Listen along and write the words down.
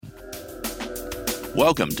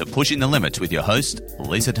Welcome to Pushing the Limits with your host,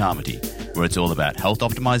 Lisa Tamati, where it's all about health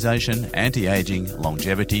optimization, anti-aging,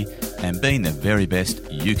 longevity, and being the very best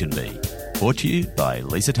you can be. Brought to you by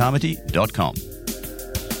lisatamati.com.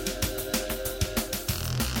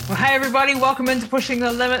 Well, hey everybody, welcome into Pushing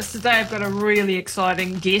the Limits. Today I've got a really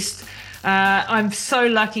exciting guest. I'm so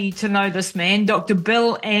lucky to know this man. Dr.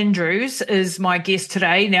 Bill Andrews is my guest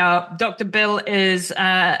today. Now, Dr. Bill is,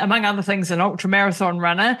 among other things, an ultramarathon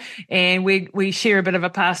runner, and we share a bit of a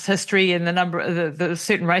past history in the number of the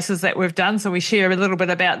certain races that we've done, so we share a little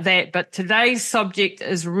bit about that. But today's subject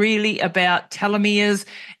is really about telomeres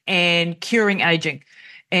and curing aging.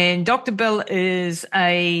 And Dr. Bill is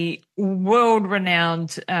a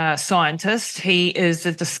world-renowned scientist. He is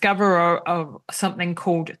the discoverer of something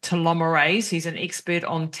called telomerase. He's an expert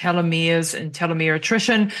on telomeres and telomere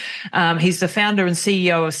attrition. He's the founder and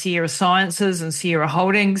CEO of Sierra Sciences and Sierra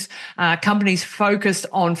Holdings, companies focused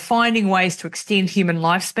on finding ways to extend human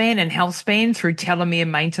lifespan and health span through telomere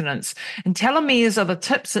maintenance. And telomeres are the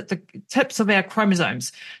tips of our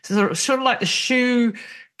chromosomes. So sort of like the shoe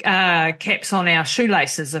caps on our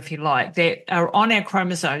shoelaces, if you like, that are on our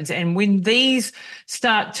chromosomes. And when these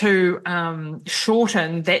start to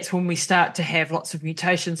shorten, that's when we start to have lots of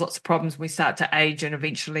mutations, lots of problems. We start to age and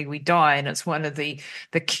eventually we die. And it's one of the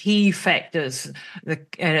key factors, and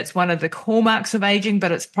it's one of the hallmarks of aging,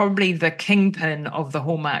 but it's probably the kingpin of the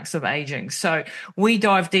hallmarks of aging. So we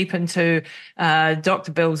dive deep into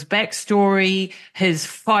Dr. Bill's backstory, his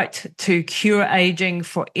fight to cure aging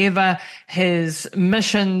forever, his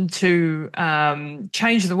mission to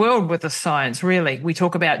change the world with the science, really. We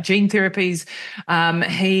talk about gene therapies.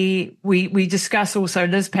 We discuss also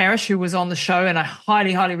Liz Parrish, who was on the show, and I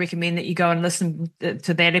highly, highly recommend that you go and listen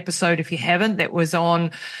to that episode if you haven't. That was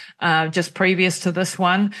on just previous to this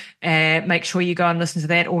one. Make sure you go and listen to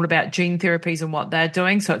that, all about gene therapies and what they're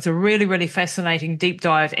doing. So it's a really, really fascinating deep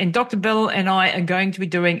dive. And Dr. Bill and I are going to be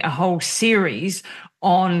doing a whole series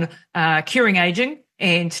on curing aging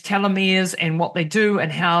and telomeres and what they do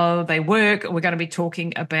and how they work. We're going to be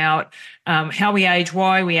talking about how we age,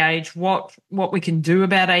 why we age, what we can do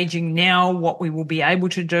about aging now, what we will be able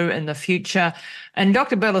to do in the future. And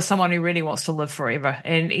Dr. Bill is someone who really wants to live forever,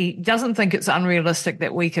 and he doesn't think it's unrealistic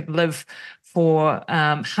that we could live for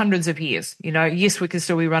hundreds of years. You know, yes, we could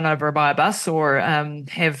still be run over by a bus or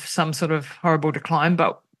have some sort of horrible decline,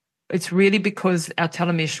 but it's really because our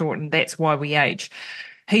telomeres shorten. That's why we age.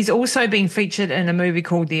 He's also been featured in a movie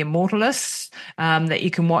called The Immortalists that you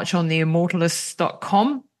can watch on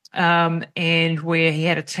theimmortalists.com, and where he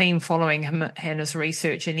had a team following him and his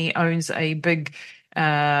research, and he owns a big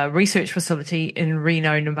research facility in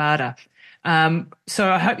Reno, Nevada.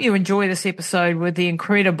 So I hope you enjoy this episode with the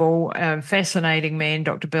incredible, fascinating man,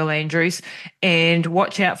 Dr. Bill Andrews, and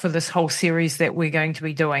watch out for this whole series that we're going to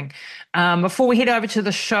be doing. Before we head over to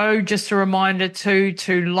the show, just a reminder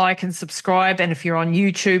to like and subscribe. And if you're on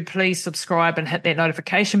YouTube, please subscribe and hit that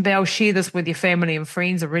notification bell. Share this with your family and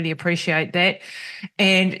friends. I really appreciate that.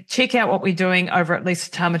 And check out what we're doing over at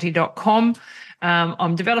lisatamati.com.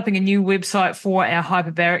 I'm developing a new website for our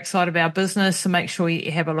hyperbaric side of our business, so make sure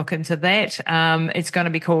you have a look into that. It's going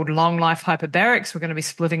to be called Long Life Hyperbarics. We're going to be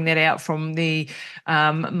splitting that out from the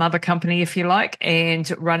mother company, if you like,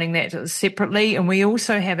 and running that separately. And we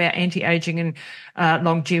also have our anti-aging and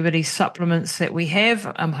longevity supplements that we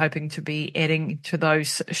have. I'm hoping to be adding to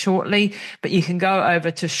those shortly. But you can go over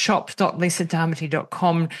to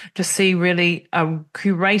shop.lisatamati.com to see really a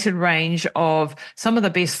curated range of some of the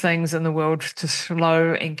best things in the world to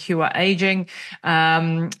slow and cure aging,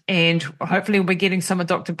 and hopefully we'll be getting some of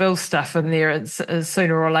Dr. Bill's stuff in there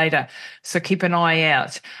sooner or later, so keep an eye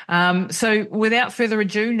out. So without further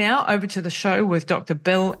ado, now over to the show with Dr.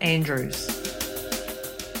 Bill Andrews.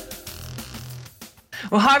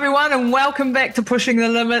 Well, hi everyone, and welcome back to Pushing the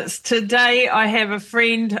Limits. Today I have a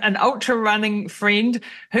friend, an ultra running friend,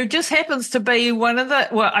 who just happens to be one of the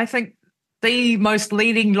most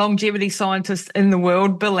leading longevity scientist in the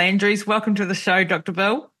world, Bill Andrews. Welcome to the show, Dr.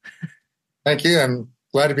 Bill. Thank you. I'm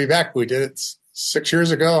glad to be back. We did it 6 years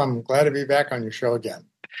ago. I'm glad to be back on your show again.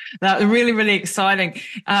 That's really, really exciting.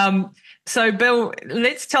 So, Bill,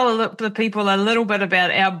 let's tell the people a little bit about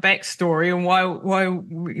our backstory and why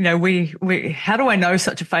how do I know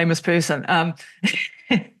such a famous person?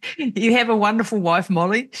 You have a wonderful wife,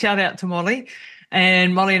 Molly. Shout out to Molly.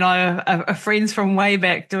 And Molly and I are friends from way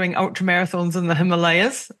back doing ultra marathons in the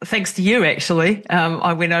Himalayas. Thanks to you, actually.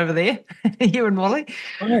 I went over there, you and Molly.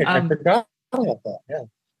 Right, I forgot about that,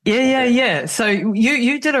 Yeah. So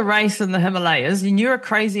you did a race in the Himalayas, and you're a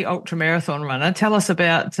crazy ultra marathon runner. Tell us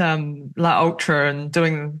about La Ultra and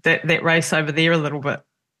doing that race over there a little bit.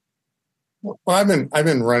 Well, I've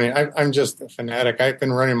been running. I'm just a fanatic. I've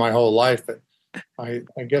been running my whole life, but I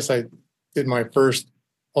guess I did my first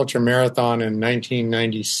ultra marathon in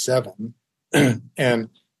 1997, and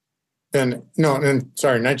then no, then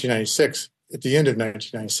sorry, 1996. At the end of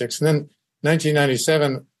 1996, and then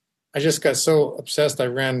 1997, I just got so obsessed. I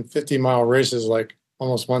ran 50-mile races like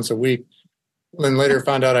almost once a week. Then later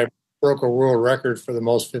found out I broke a world record for the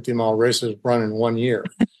most 50-mile races run in 1 year.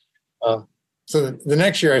 So the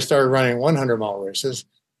next year I started running 100-mile races.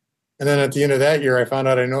 And then at the end of that year, I found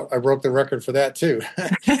out I broke the record for that too.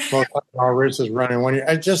 Most 100-mile races run in 1 year.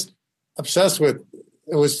 I just obsessed with,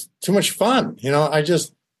 it was too much fun. I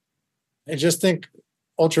just think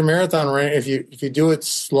ultra marathon running, if you do it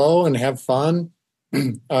slow and have fun,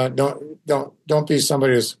 don't be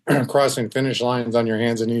somebody who's crossing finish lines on your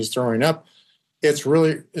hands and knees throwing up. It's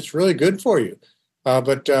really good for you.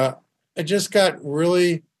 But I just got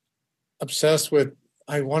really obsessed with,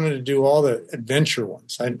 I wanted to do all the adventure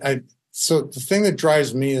ones. So the thing that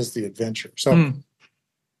drives me is the adventure. So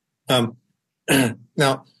now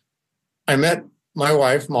I met my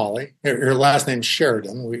wife, Molly. Her last name's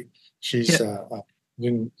Sheridan. She's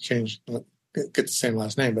didn't change, get the same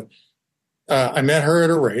last name, but I met her at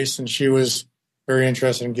a race, and she was very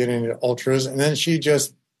interested in getting into ultras, and then she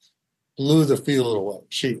just blew the field away.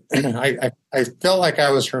 I felt like I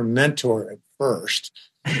was her mentor at first.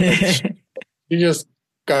 She just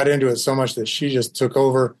got into it so much that she just took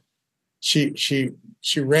over. She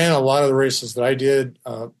ran a lot of the races that I did,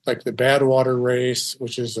 like the Badwater race,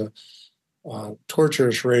 which is a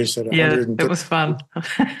torturous race at 130. Yeah, it was fun.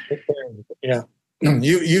 Yeah.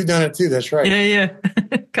 You've done it too. That's right. Yeah.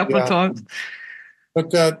 A couple of times.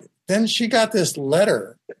 But then she got this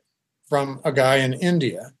letter from a guy in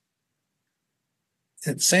India.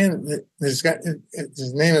 It's saying that his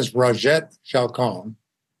name is Rajat Shalcon,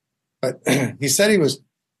 but he said he was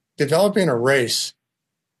developing a race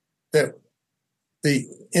that the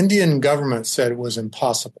Indian government said was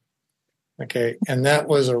impossible. Okay, and that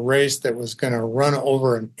was a race that was going to run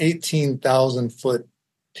over an 18,000-foot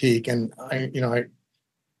peak, and I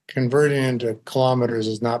converting into kilometers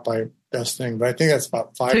is not my best thing, but I think that's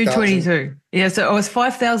about 5,000. 222. Yeah, so it was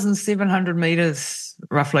 5,700 meters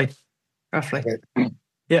roughly. Okay.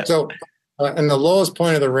 Yeah. So, and the lowest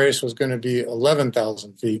point of the race was going to be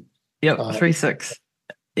 11,000 feet. Yep, 3.6.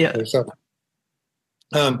 Yeah. So,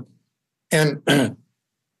 and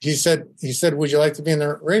he said, "Would you like to be in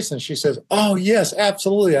the race?" And she says, "Oh yes,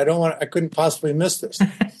 absolutely. I couldn't possibly miss this."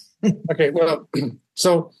 Okay, well,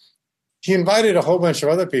 so he invited a whole bunch of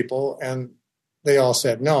other people, and they all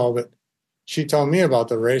said no. But she told me about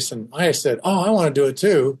the race, and I said, "Oh, I want to do it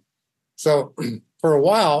too." So for a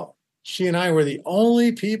while, she and I were the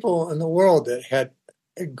only people in the world that had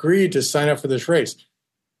agreed to sign up for this race.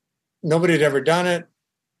 Nobody had ever done it.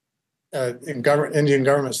 Indian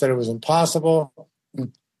government said it was impossible.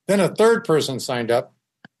 Then a third person signed up.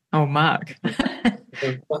 Oh, Mark.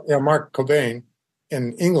 Mark Cobain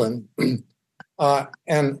in England.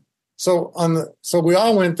 And so we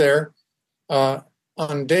all went there.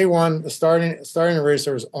 On day one, the starting race,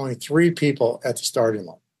 there was only 3 people at the starting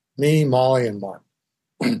line: me, Molly, and Mark.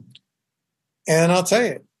 And I'll tell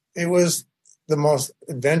you, it was the most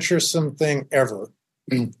adventuresome thing ever.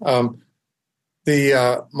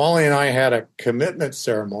 Molly and I had a commitment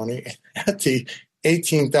ceremony at the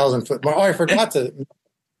 18,000 foot. Oh, I forgot to.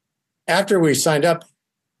 After we signed up,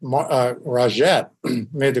 Rajat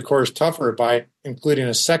made the course tougher by including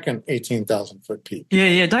a second 18,000 foot peak.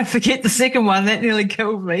 Yeah. Don't forget the second one. That nearly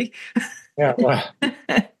killed me. Yeah.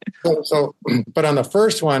 Well, but on the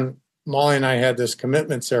first one, Molly and I had this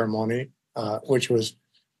commitment ceremony, which was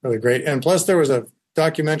really great. And plus, there was a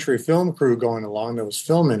documentary film crew going along that was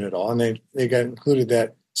filming it all, and they got included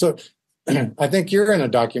that. So I think you're in a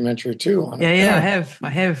documentary too on it. Yeah, I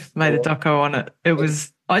have made a doco on it.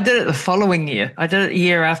 I did it the following year. I did it a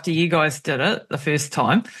year after you guys did it the first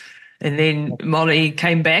time. And then Molly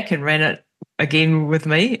came back and ran it again with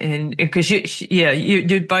me. And because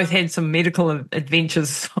you both had some medical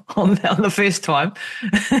adventures on the first time.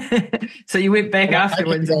 So you went back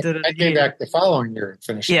afterwards and did it again. I came back the following year and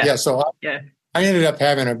finished it. Yeah. So I ended up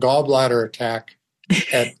having a gallbladder attack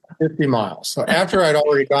at 50 miles. So after I'd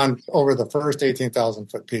already gone over the first 18,000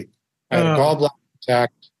 foot peak, I had a gallbladder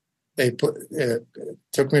attack. They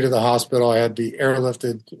took me to the hospital. I had to be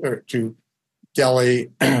airlifted to Delhi,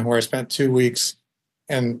 where I spent 2 weeks.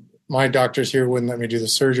 And my doctors here wouldn't let me do the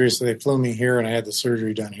surgery, so they flew me here, and I had the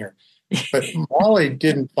surgery done here. But Molly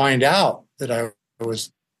didn't find out that I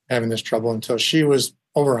was having this trouble until she was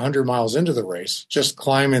over 100 miles into the race, just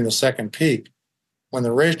climbing the second peak, when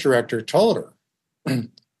the race director told her.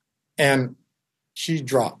 And she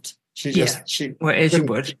dropped. She well, as you couldn't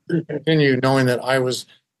would. continue knowing that I was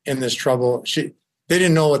in this trouble. They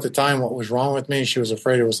didn't know at the time what was wrong with me. She was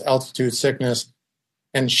afraid it was altitude sickness.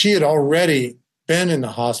 And she had already been in the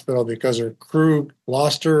hospital because her crew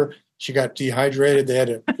lost her. She got dehydrated. They had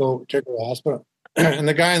to go take her to the hospital. And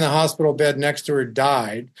the guy in the hospital bed next to her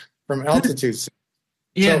died from altitude sickness.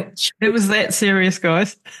 Yeah, so it was that serious,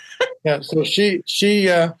 guys. Yeah, so she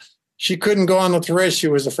couldn't go on with the race. She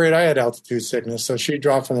was afraid I had altitude sickness. So she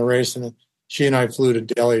dropped from the race, and she and I flew to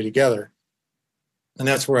Delhi together. And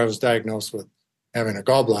that's where I was diagnosed with having a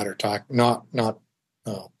gallbladder tox, not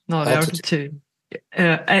altitude.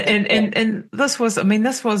 And this was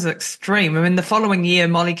extreme. I mean, the following year,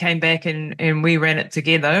 Molly came back and we ran it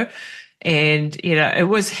together. And, it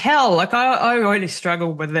was hell. Like, I really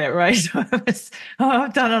struggled with that race.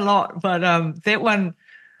 I've done a lot, but that one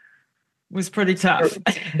was pretty tough.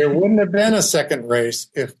 There wouldn't have been a second race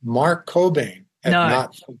if Mark Cobain had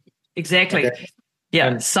not. Exactly. Okay. Yeah,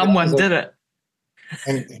 and someone did it.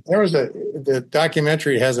 And there was the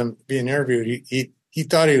documentary has him being interviewed. He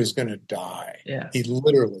thought he was going to die. Yeah. He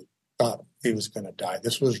literally thought he was going to die.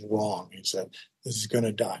 This was wrong. He said, this is going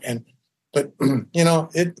to die. But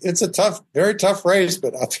it's a very tough race,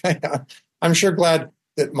 but I'll tell you, I'm sure glad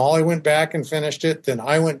that Molly went back and finished it. Then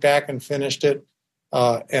I went back and finished it.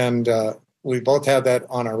 And we both had that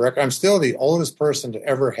on our record. I'm still the oldest person to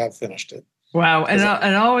ever have finished it. Wow. And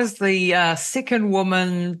I was the second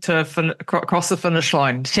woman to cross the finish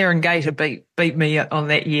line. Sharon Gator beat me on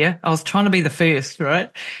that year. I was trying to be the first, right?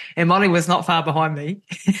 And Molly was not far behind me.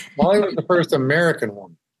 Molly was the first American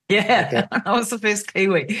woman. Yeah, okay. I was the first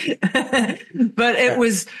Kiwi. But it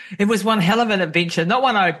was one hell of an adventure. Not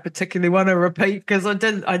one I particularly want to repeat because I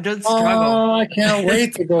did struggle. Oh, I can't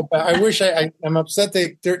wait to go back. I wish I'm upset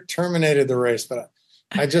they terminated the race, but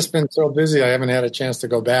I've just been so busy I haven't had a chance to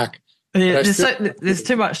go back. Yeah, there's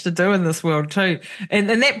too much to do in this world too. And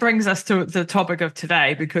that brings us to the topic of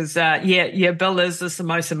today because, Bill is the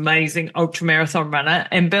most amazing ultramarathon runner.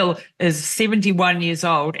 And Bill is 71 years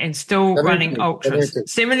old and still running ultras.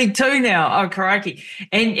 72 now. Oh, crikey.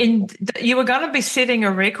 And you were going to be setting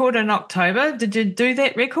a record in October. Did you do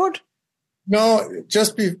that record? No,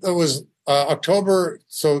 it was October.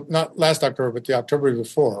 So not last October, but the October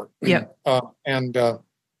before. Yeah. The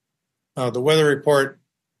weather report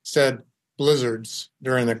said blizzards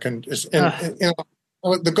during the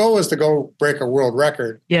the goal was to go break a world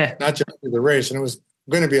record, not just do the race, and it was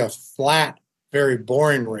going to be a flat, very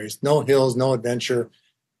boring race, no hills, no adventure.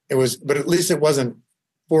 It was, but at least it wasn't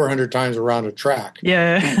 400 times around a track.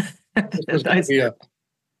 Yeah, it was going to be a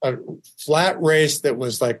flat race that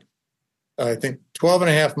was like I think 12 and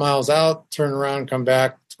a half miles out, turn around, come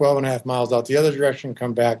back, 12 and a half miles out the other direction,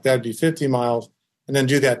 come back. That'd be 50 miles, and then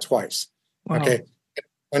do that twice. Wow. Okay.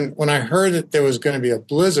 When I heard that there was going to be a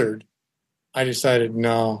blizzard, I decided,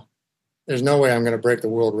 no, there's no way I'm going to break the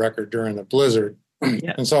world record during the blizzard.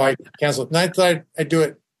 Yeah. And so I canceled. And I thought I'd do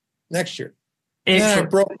it next year. And then I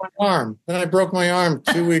broke my arm.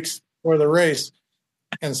 2 weeks before the race.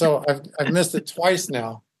 And so I've missed it twice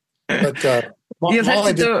now. But you'll have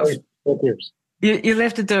to do it. 4 years. You'll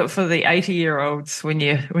have to do it for the 80-year-olds when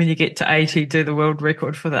you get to 80. Do the world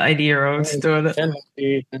record for the 80-year-olds doing it. 10,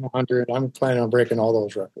 100. I'm planning on breaking all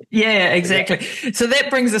those records. Yeah, exactly. So that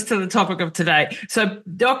brings us to the topic of today. So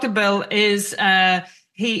Dr. Bill is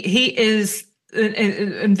he is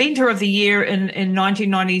inventor of the year in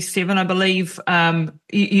 1997, I believe.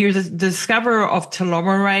 You're the discoverer of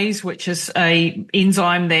telomerase, which is a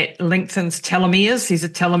enzyme that lengthens telomeres. He's a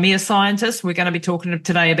telomere scientist. We're going to be talking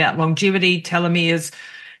today about longevity, telomeres,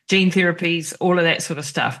 gene therapies, all of that sort of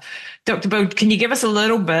stuff. Dr. Bill, can you give us a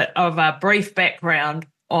little bit of a brief background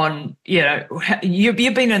on, you've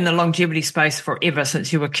been in the longevity space forever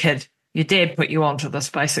since you were a kid. Your dad put you onto this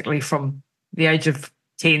basically from the age of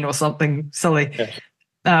 10 or something silly.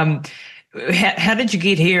 Yeah. How did you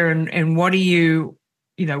get here, and what are you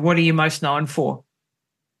most known for?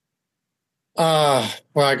 Well,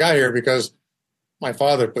 I got here because my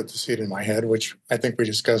father put the seed in my head, which I think we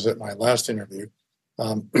discussed at my last interview.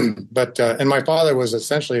 And my father was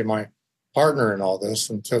essentially my partner in all this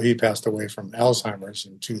until he passed away from Alzheimer's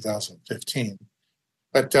in 2015.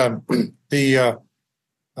 But I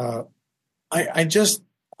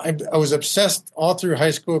was obsessed all through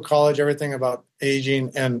high school, college, everything about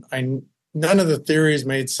aging, and none of the theories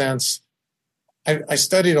made sense. I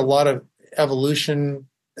studied a lot of evolution,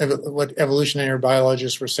 what evolutionary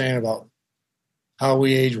biologists were saying about how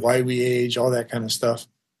we age, why we age, all that kind of stuff.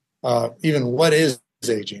 Even what is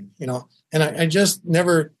aging, and I just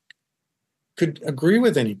never could agree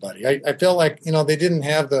with anybody. I felt like, they didn't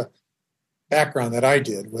have the background that I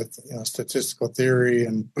did with statistical theory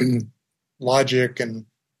and logic and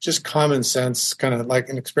just common sense, kind of like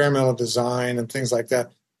an experimental design and things like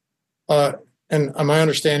that. And my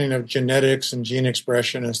understanding of genetics and gene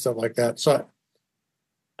expression and stuff like that. So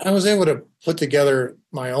I was able to put together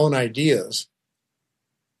my own ideas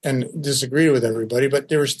and disagree with everybody, but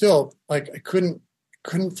they were still like, I couldn't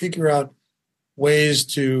figure out ways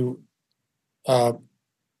to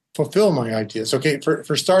fulfill my ideas. Okay,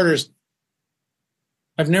 for starters,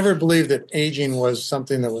 I've never believed that aging was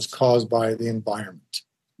something that was caused by the environment.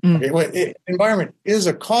 Okay, well, environment is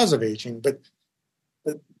a cause of aging, but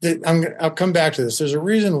I'll come back to this. There's a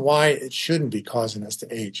reason why it shouldn't be causing us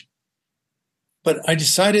to age. But I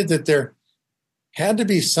decided that there had to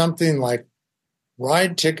be something like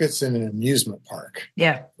ride tickets in an amusement park.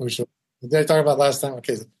 Yeah. Which did I talk about last time?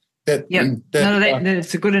 Okay.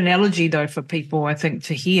 It's a good analogy though for people, I think,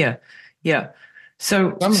 to hear. Yeah.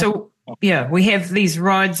 So we have these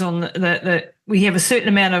rides on that we have a certain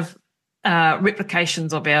amount of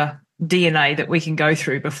replications of our DNA that we can go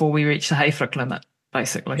through before we reach the Hayflick limit,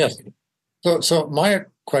 basically. Yes. So my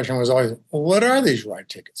question was always, well, what are these ride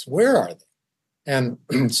tickets? Where are they? And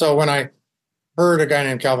so when I heard a guy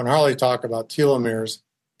named Calvin Harley talk about telomeres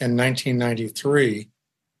in 1993,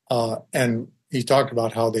 and he talked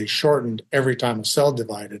about how they shortened every time a cell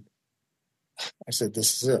divided, I said,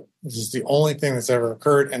 this is it. This is the only thing that's ever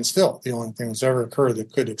occurred, and still the only thing that's ever occurred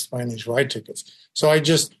that could explain these ride tickets. So I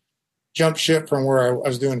just jumped ship from where I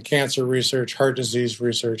was doing cancer research, heart disease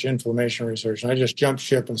research, inflammation research, and I just jumped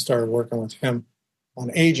ship and started working with him on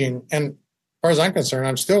aging. And as far as I'm concerned,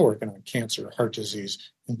 I'm still working on cancer, heart disease,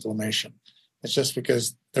 inflammation. It's just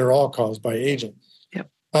because they're all caused by aging.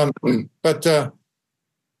 Yep. But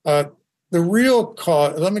the real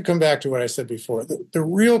cause, let me come back to what I said before. The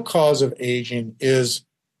real cause of aging is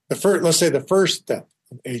let's say the first step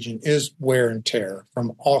of aging is wear and tear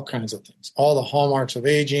from all kinds of things. All the hallmarks of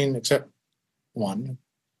aging, except one,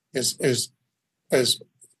 is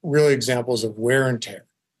really examples of wear and tear.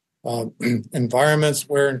 Environments,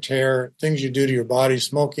 wear and tear, things you do to your body,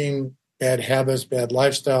 smoking, bad habits, bad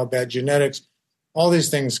lifestyle, bad genetics, all these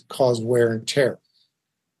things cause wear and tear.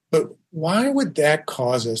 But why would that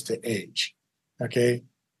cause us to age? Okay,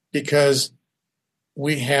 because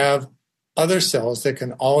we have other cells that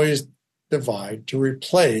can always divide to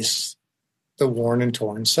replace the worn and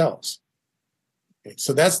torn cells. Okay,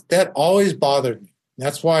 so that always bothered me.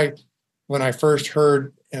 That's why when I first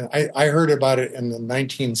heard, and I heard about it in the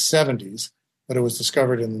 1970s, but it was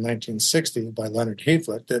discovered in the 1960s by Leonard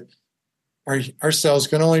Hayflick, that our cells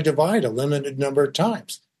can only divide a limited number of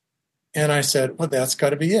times. And I said, well, that's got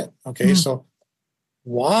to be it. Okay, so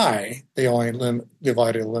why they only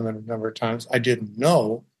divided a limited number of times, I didn't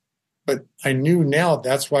know. But I knew now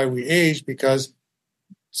that's why we age, because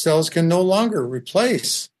cells can no longer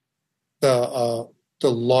replace the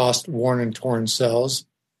lost, worn, and torn cells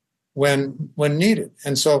when needed.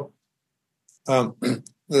 And so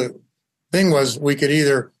the thing was, we could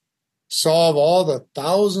either solve all the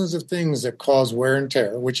thousands of things that cause wear and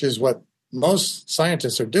tear, which is what most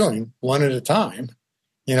scientists are doing one at a time,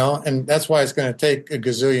 and that's why it's going to take a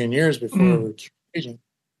gazillion years before we're aging.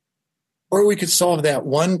 Or we could solve that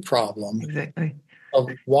one problem of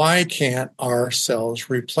why can't our cells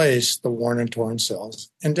replace the worn and torn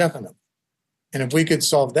cells indefinitely? And if we could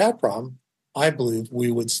solve that problem, I believe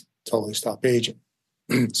we would totally stop aging.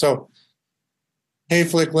 So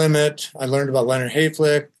Hayflick limit, I learned about Leonard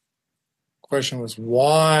Hayflick. Question was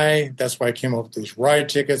why? That's why I came up with these ride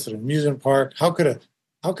tickets at an amusement park. How could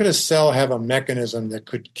a cell have a mechanism that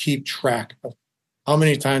could keep track of how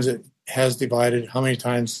many times it has divided, how many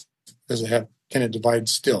times can it divide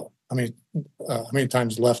still? How many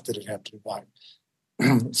times left did it have to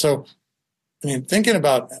divide? So, thinking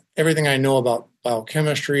about everything I know about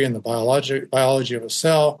biochemistry and the biology of a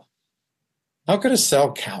cell, how could a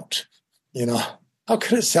cell count? How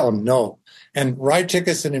could a cell know? And ride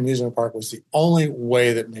tickets in an amusement park was the only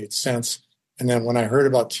way that made sense. And then when I heard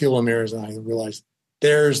about telomeres, and I realized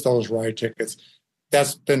there's those ride tickets,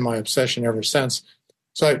 that's been my obsession ever since.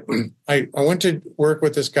 So I went to work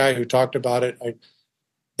with this guy who talked about it.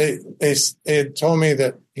 He had told me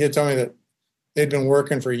that they'd been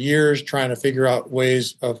working for years trying to figure out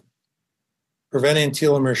ways of preventing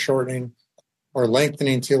telomere shortening or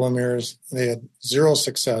lengthening telomeres. They had zero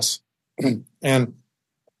success. And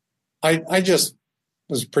I just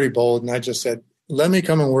was pretty bold, and I just said, let me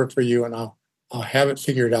come and work for you, and I'll have it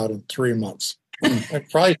figured out in 3 months. I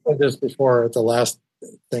probably said this before at the last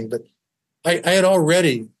thing, but I had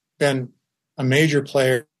already been a major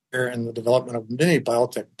player in the development of many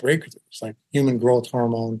biotech breakthroughs, like human growth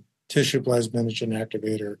hormone, tissue plasminogen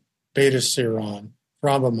activator, beta-seron,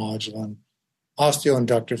 thrombomodulin,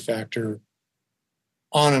 osteoinductive factor,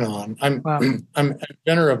 on and on. I'm an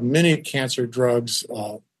inventor of many cancer drugs,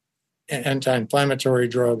 anti-inflammatory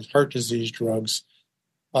drugs, heart disease drugs.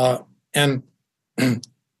 And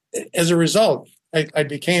as a result, I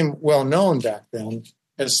became well known back then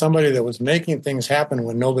as somebody that was making things happen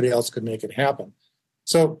when nobody else could make it happen.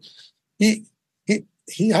 So he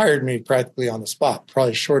hired me practically on the spot,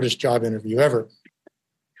 probably shortest job interview ever.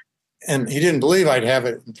 And he didn't believe I'd have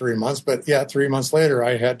it in 3 months, but 3 months later,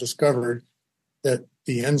 I had discovered that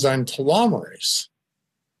the enzyme telomerase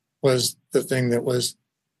was the thing that was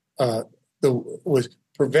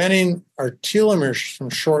preventing our telomeres from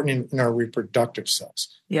shortening in our reproductive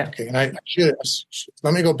cells. Yeah. Okay. And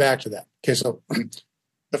let me go back to that. Okay. So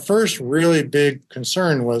the first really big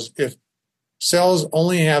concern was if cells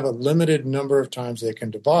only have a limited number of times they can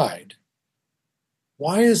divide,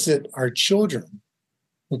 why is it our children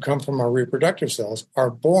who come from our reproductive cells are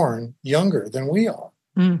born younger than we are?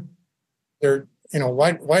 They're,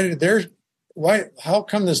 how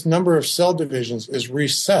come this number of cell divisions is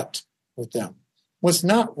reset with them? Well, it's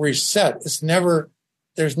not reset. There's never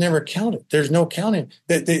counted. There's no counting.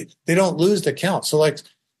 They don't lose the count. So like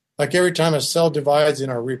every time a cell divides in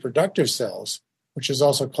our reproductive cells, which is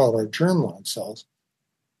also called our germline cells,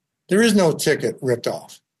 there is no ticket ripped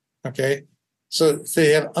off. Okay. So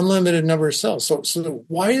they have unlimited number of cells. So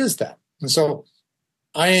why is that? And so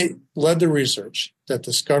I led the research that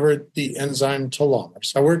discovered the enzyme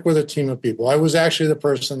telomerase. I worked with a team of people. I was actually the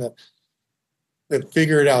person that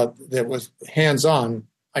figured out, that was hands-on,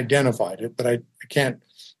 identified it, but I can't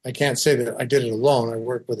say that I did it alone. I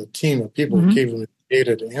worked with a team of people who gave me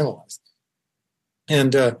data to analyze.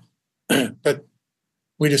 And but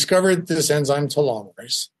we discovered this enzyme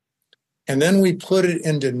telomerase, and then we put it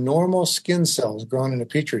into normal skin cells grown in a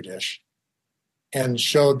petri dish and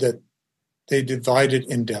showed that they divided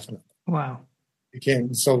indefinitely. Wow. We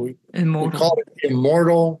called it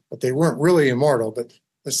immortal, but they weren't really immortal. But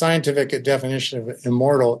the scientific definition of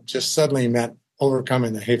immortal just suddenly meant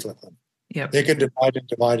overcoming the Hayflick limit. Yep. They could divide and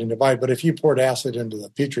divide and divide, but if you poured acid into the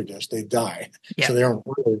petri dish, they die. Yep. So they aren't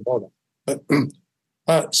really immortal.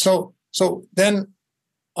 But so then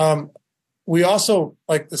we also,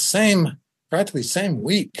 like practically same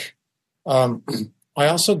week, I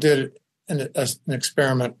also did an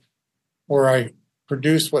experiment where I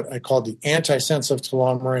produced what I called the antisense of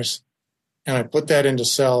telomerase, and I put that into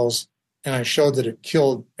cells, and I showed that it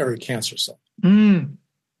killed every cancer cell.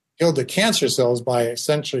 Killed the cancer cells by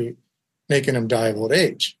essentially making them die of old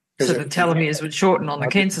age. So the telomeres would shorten on the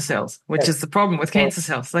cancer cells, which is the problem with cancer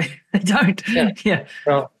cells. They don't. Yeah.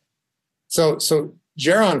 Well, so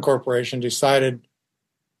Geron Corporation decided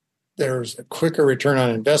there's a quicker return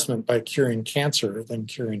on investment by curing cancer than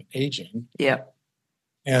curing aging. Yeah.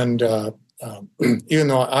 And even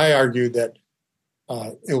though I argued that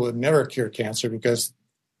it would never cure cancer, because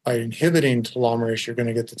by inhibiting telomerase, you're going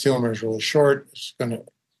to get the telomeres really short. It's going to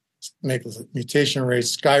make the mutation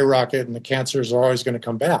rates skyrocket, and the cancers are always going to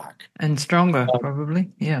come back. And stronger,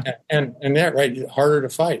 probably. Yeah. And that, right, harder to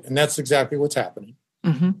fight. And that's exactly what's happening.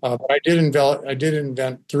 But I did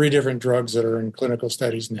invent 3 different drugs that are in clinical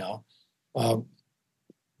studies now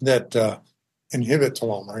that inhibit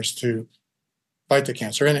telomerase to fight the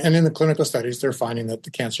cancer. And in the clinical studies, they're finding that the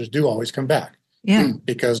cancers do always come back. Yeah.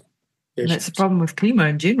 Because that's the problem with chemo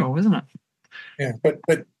in general, isn't it? Yeah.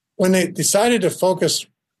 But when they decided to focus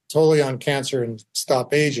totally on cancer and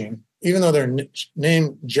stop aging, even though their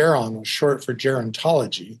name Geron was short for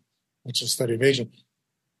gerontology, which is the study of aging,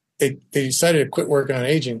 they decided to quit working on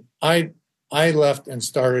aging. I left and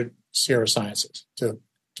started Sierra Sciences to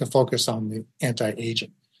focus on the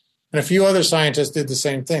anti-aging. And a few other scientists did the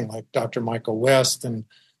same thing, like Dr. Michael West and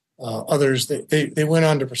others. They went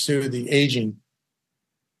on to pursue the aging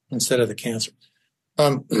instead of the cancer.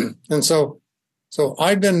 And so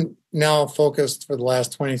I've been now focused for the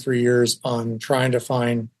last 23 years on trying to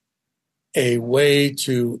find a way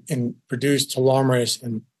to produce telomerase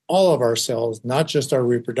in all of our cells, not just our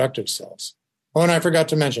reproductive cells. Oh, and I forgot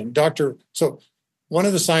to mention, so one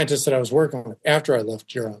of the scientists that I was working with after I left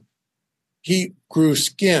Geron, he grew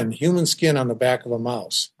human skin on the back of a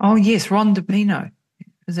mouse. Oh, yes, Ron DePino.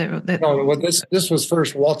 Is that that? No, well, this was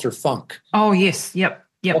first Walter Funk. Oh, yes, yep.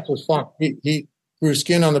 Walter Funk, he grew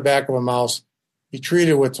skin on the back of a mouse. He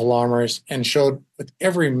treated with telomerase and showed with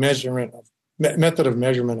every method of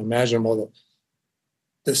measurement imaginable that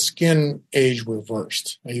the skin age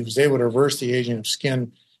reversed. He was able to reverse the aging of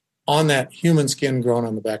skin on that human skin grown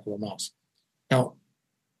on the back of a mouse. Now,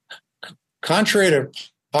 contrary to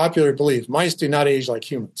popular belief, mice do not age like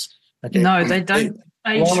humans. Okay? No, they don't.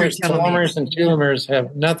 Age through telomeres and telomeres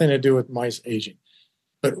have nothing to do with mice aging.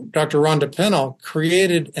 But Dr. Rhonda Pennell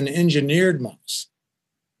created an engineered mouse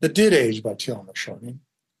that did age by telomere shortening.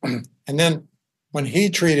 And then when he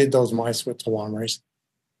treated those mice with telomeres,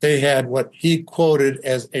 they had what he quoted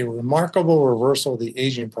as a remarkable reversal of the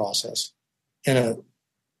aging process in an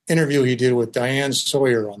interview he did with Diane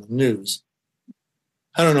Sawyer on the news.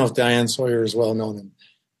 I don't know if Diane Sawyer is well known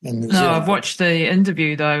in New Zealand. No, I've watched the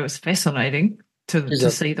interview, though. It was fascinating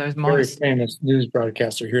to see those mice. Very famous news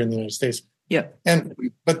broadcaster here in the United States. Yeah.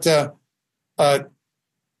 But I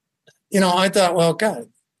thought, well, God,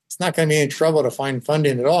 it's not going to be any trouble to find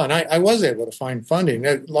funding at all. And I was able to find funding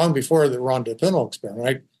long before the Rhonda Pennell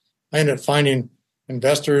experiment. I ended up finding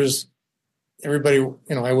investors. Everybody,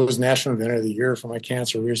 I was National Inventor of the Year for my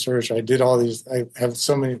cancer research. I did all these. I have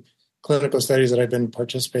so many clinical studies that I've been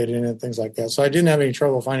participating in and things like that. So I didn't have any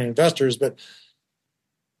trouble finding investors, but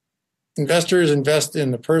investors invest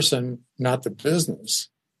in the person, not the business.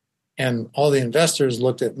 And all the investors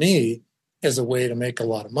looked at me as a way to make a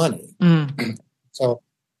lot of money. So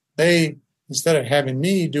they, instead of having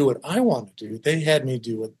me do what I want to do, they had me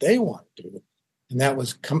do what they want to do. And that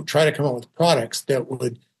was try to come up with products that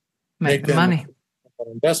would make them money.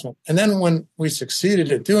 An investment. And then when we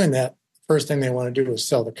succeeded at doing that, first thing they want to do is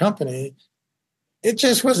sell the company. It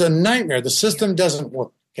just was a nightmare. The system doesn't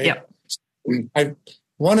work. Okay? Yep.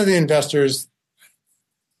 One of the investors,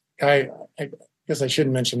 I guess I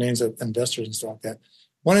shouldn't mention names of investors and stuff like that.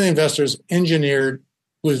 One of the investors who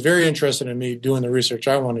was very interested in me doing the research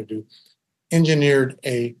I wanted to do, engineered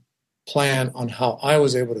a plan on how I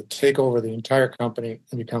was able to take over the entire company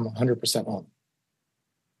and become 100% owner.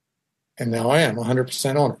 And now I am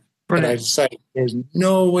 100% owner. But I decided there's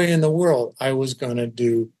no way in the world I was going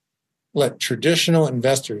to let traditional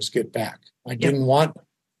investors get back. I didn't want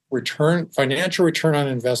financial return on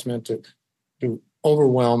investment to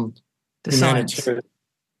overwhelm the humanitarian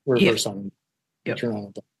reverse on return on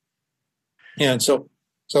investment. And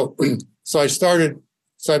so I started.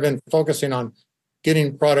 So I've been focusing on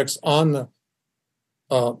getting products on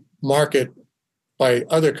the market by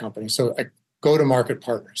other companies. So go-to-market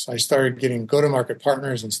partners. I started getting go-to-market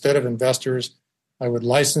partners instead of investors. I would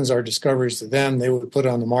license our discoveries to them. They would put it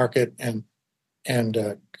on the market and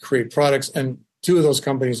create products. And two of those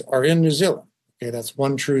companies are in New Zealand. Okay, that's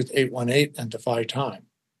One Truth 818 and Defy Time.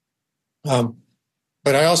 But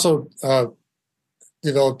I also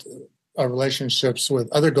developed relationships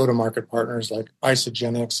with other go-to-market partners like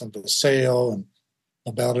Isagenix and Basail and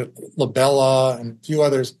Labella and a few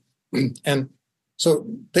others. And so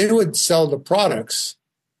they would sell the products,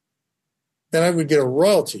 then I would get a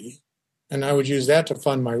royalty, and I would use that to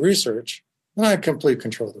fund my research, and I had complete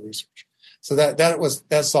control of the research. So that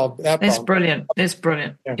solved that problem. That's brilliant. That's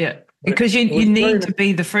brilliant. Yeah. Because you need to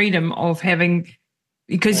be the freedom of having,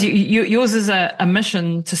 because yours is a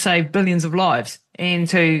mission to save billions of lives and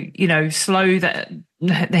to, slow the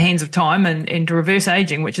hands of time and to reverse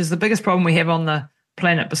aging, which is the biggest problem we have on the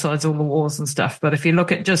planet besides all the wars and stuff. But if you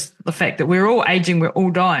look at just the fact that we're all aging, we're all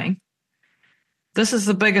dying, this is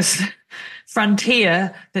the biggest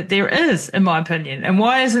frontier that there is, in my opinion. And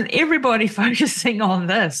why isn't everybody focusing on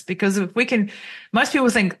this? Because if we can, most people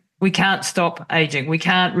think we can't stop aging, we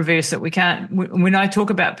can't reverse it, we can't. When I talk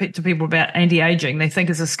to people about anti-aging, they think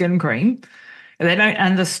it's a skin cream. They don't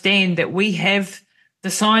understand that we have the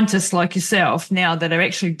scientists like yourself now that are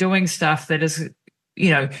actually doing stuff that is,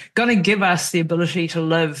 going to give us the ability to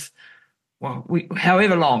live,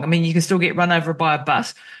 however long. I mean, you can still get run over by a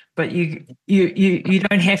bus, but you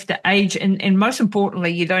don't have to age, and most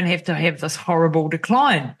importantly, you don't have to have this horrible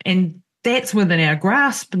decline. And that's within our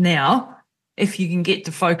grasp now, if you can get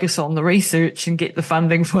to focus on the research and get the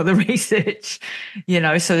funding for the research,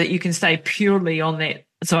 so that you can stay purely on that.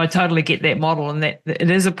 So I totally get that model, and that it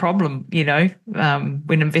is a problem,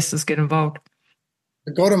 when investors get involved.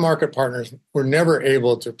 The go-to-market partners were never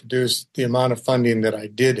able to produce the amount of funding that I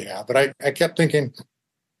did have. But I kept thinking,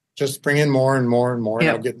 just bring in more and more and more, and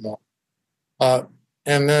I'll get more.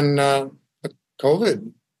 And then the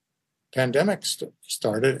COVID pandemic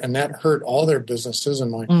started, and that hurt all their businesses, and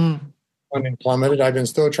my funding plummeted. I've been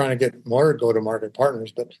still trying to get more go-to-market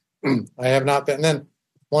partners, but I have not been. And then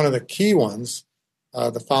one of the key ones,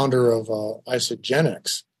 the founder of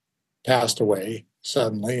Isagenix, passed away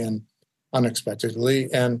suddenly and unexpectedly,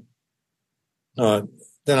 and then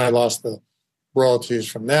I lost the royalties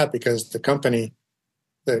from that because the company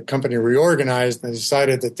reorganized and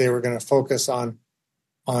decided that they were going to focus on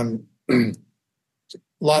a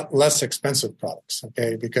lot less expensive products,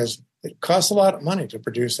 okay, because it costs a lot of money to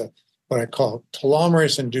produce what I call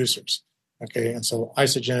telomerase inducers, okay, and so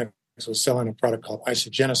Isagenix was selling a product called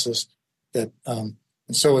Isagenesis that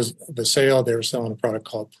And so was Vaseo. They were selling a product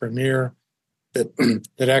called Premier that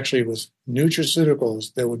that actually was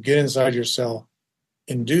nutraceuticals that would get inside your cell,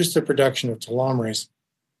 induce the production of telomerase,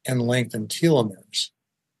 and lengthen telomeres.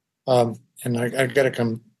 And I got to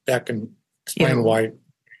come back and explain why I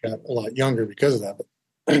got a lot younger because of that. But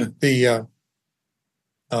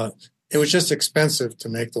it was just expensive to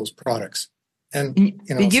make those products. And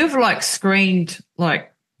you've screened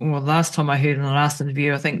last time I heard in the last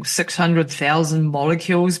interview, I think 600,000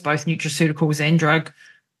 molecules, both nutraceuticals and drug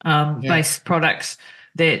based products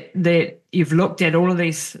that you've looked at all of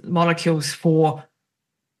these molecules for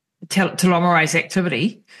telomerase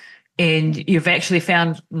activity, and you've actually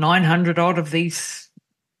found 900 odd of these.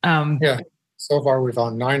 So far we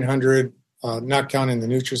found 900, not counting the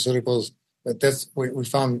nutraceuticals, but we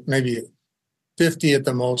found maybe 50 at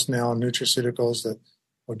the most now nutraceuticals that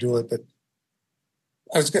will do it. But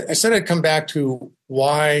I said I'd come back to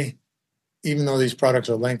why, even though these products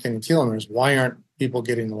are lengthening telomeres, why aren't people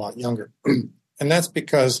getting a lot younger? And that's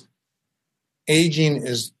because aging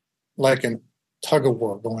is like a tug of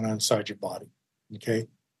war going on inside your body. Okay,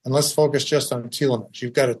 and let's focus just on telomeres.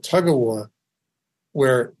 You've got a tug of war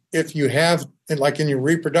where if you have, like in your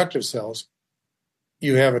reproductive cells,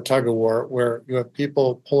 you have a tug of war where you have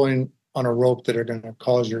people pulling on a rope that are going to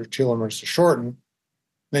cause your telomeres to shorten.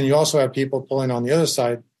 Then you also have people pulling on the other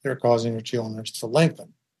side that are causing your telomeres to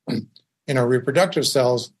lengthen. In our reproductive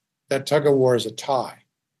cells, that tug of war is a tie.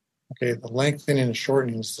 Okay, the lengthening and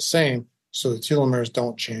shortening is the same, so the telomeres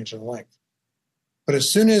don't change in length. But as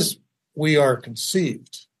soon as we are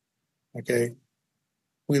conceived, okay,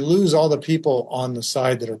 we lose all the people on the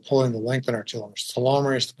side that are pulling the length in our telomeres.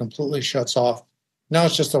 Telomerase completely shuts off. Now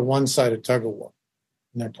it's just a one-sided tug of war,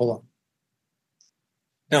 and they're pulling.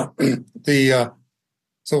 Now,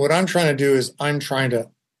 so what I'm trying to do is I'm trying to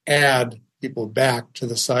add people back to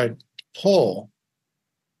the side to pull,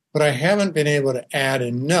 but I haven't been able to add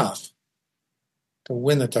enough to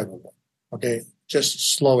win the tug of war. Okay,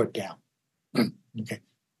 just slow it down. Okay,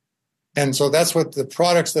 and so that's what the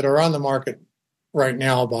products that are on the market right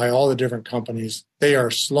now by all the different companies, they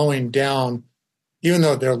are slowing down, even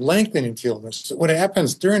though they're lengthening telomeres. So what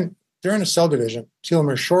happens during a cell division,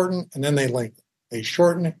 telomeres shorten and then they lengthen. They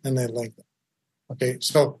shorten and they lengthen. Okay,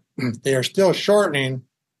 so they are still shortening.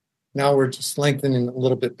 Now we're just lengthening a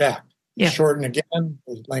little bit back. Yeah. Shorten again,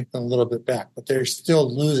 they lengthen a little bit back, but they're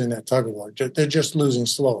still losing that tug of war. They're just losing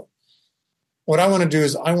slower. What I want to do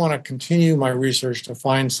is I want to continue my research to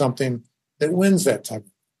find something that wins that tug of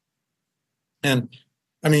war. And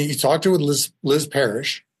I mean, you talked to Liz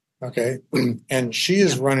Parrish, okay, and she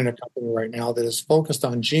is running a company right now that is focused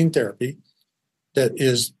on gene therapy that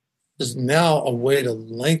is now a way to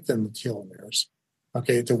lengthen the telomeres,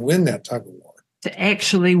 okay, to win that tug of war. To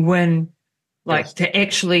actually win, to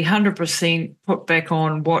actually 100% put back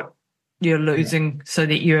on what you're losing so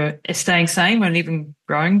that you're staying same and even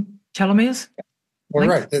growing telomeres? Well,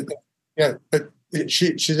 right. Yeah, but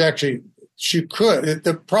she could.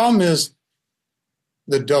 The problem is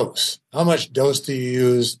the dose. How much dose do you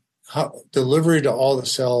use? Delivery to all the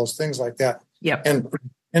cells, things like that. Yep.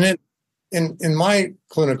 And in my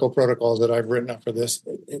clinical protocols that I've written up for this,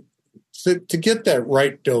 to get that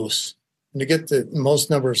right dose and to get the most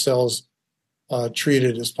number of cells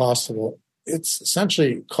treated as possible, it's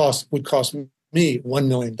essentially would cost me $1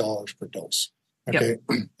 million per dose. Okay,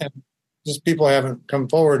 yep. And just people haven't come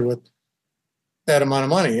forward with that amount of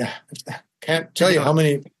money. I can't tell you how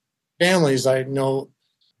many families I know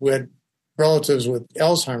who had relatives with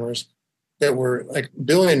Alzheimer's that were like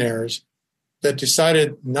billionaires that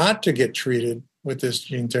decided not to get treated with this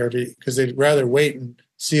gene therapy because they'd rather wait and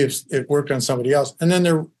see if it worked on somebody else. And then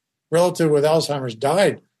their relative with Alzheimer's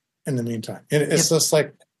died in the meantime. And it's just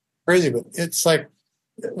like crazy, but it's like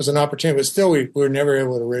it was an opportunity. But still, we were never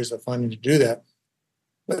able to raise the funding to do that.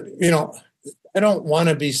 But, I don't want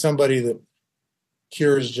to be somebody that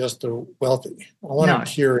cures just the wealthy. I want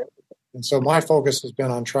to cure it. And so my focus has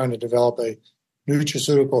been on trying to develop a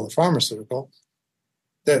nutraceutical or pharmaceutical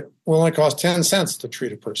that will only cost 10 cents to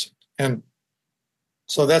treat a person. And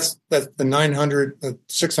so that's the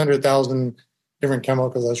 600,000 different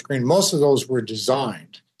chemicals I screened. Most of those were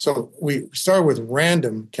designed. So we started with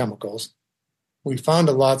random chemicals. We found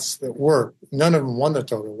a lots that worked. None of them won the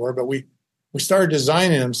total war, but we started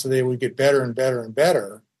designing them so they would get better and better and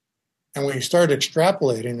better. And we started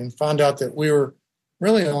extrapolating and found out that we were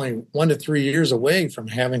really only 1 to 3 years away from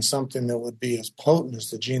having something that would be as potent as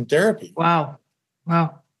the gene therapy. Wow.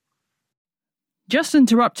 Just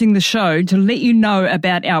interrupting the show to let you know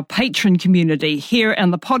about our patron community here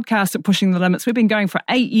and the podcast at Pushing the Limits. We've been going for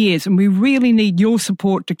 8 years and we really need your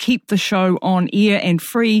support to keep the show on air and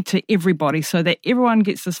free to everybody so that everyone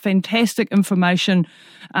gets this fantastic information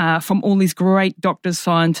from all these great doctors,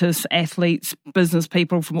 scientists, athletes, business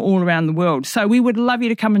people from all around the world. So we would love you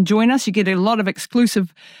to come and join us. You get a lot of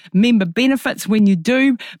exclusive member benefits when you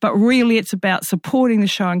do, but really it's about supporting the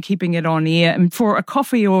show and keeping it on air. And for a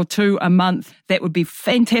coffee or two a month, that would be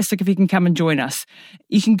fantastic if you can come and join us.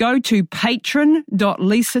 You can go to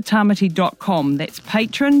patron.lisatamati.com. That's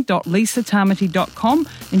patron.lisatamati.com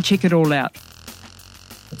and check it all out.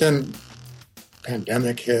 But then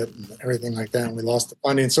pandemic hit and everything like that, and we lost the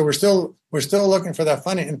funding. So we're still looking for that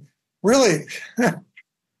funding. And really, so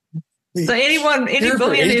any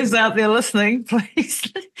billionaires out there listeing,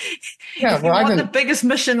 please. Yeah, if you want the biggest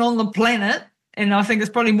mission on the planet, and I think it's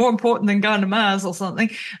probably more important than going to Mars or something,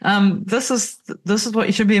 this is what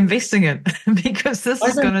you should be investing in because this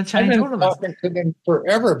is going to change all of us. I've been talking to them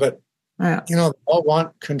forever, but they all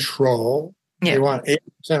want control. Yeah. They want 8%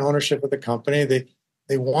 ownership of the company. They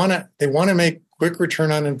want to make quick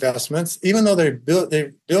return on investments, even though they're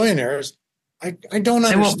billionaires. I don't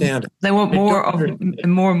understand it. They want more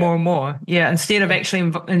and more. Yeah, instead of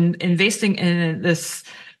actually investing in this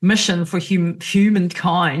mission for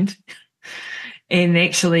humankind. And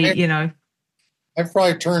actually, I've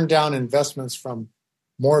probably turned down investments from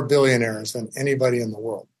more billionaires than anybody in the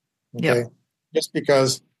world. Okay. Yep. Just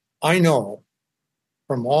because I know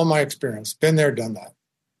from all my experience, been there, done that.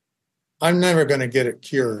 I'm never going to get it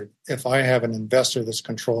cured if I have an investor that's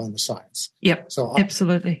controlling the science. Yep. So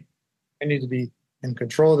absolutely. I need to be in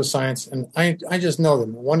control of the science. And I just know that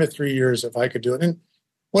in 1 to 3 years, if I could do it. And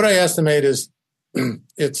what I estimate is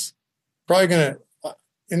it's probably going to,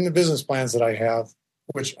 in the business plans that I have,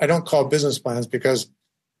 which I don't call business plans because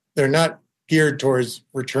they're not geared towards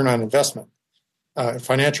return on investment,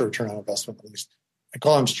 financial return on investment at least. I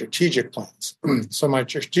call them strategic plans. So my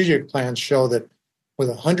strategic plans show that with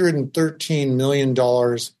 $113 million,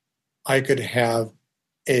 I could have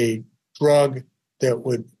a drug that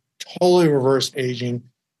would totally reverse aging,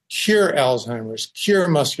 cure Alzheimer's, cure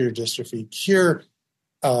muscular dystrophy, cure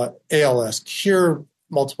ALS, cure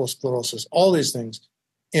multiple sclerosis, all these things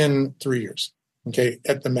in 3 years, okay,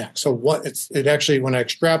 at the max. So it actually, when I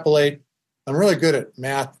extrapolate, I'm really good at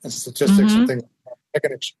math and statistics and things. I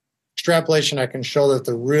can extrapolation, I can show that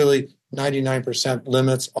the really 99%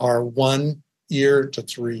 limits are 1 year to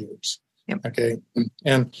 3 years. Yep. Okay.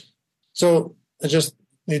 And so I just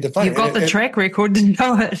need to find You've got the track record to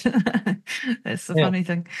know it. That's the funny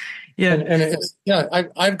thing. Yeah. And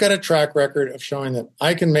I've got a track record of showing that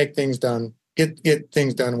I can make things done, get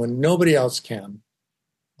things done when nobody else can,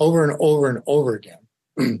 over and over and over again.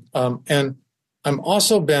 And I'm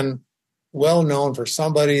also been well known for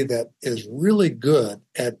somebody that is really good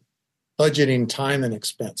at budgeting time and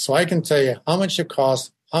expense. So I can tell you how much it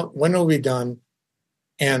costs, when it will be done,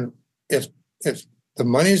 and if the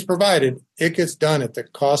money is provided, it gets done at the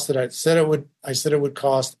cost that I said it would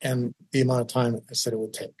cost and the amount of time I said it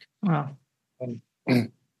would take. Wow. And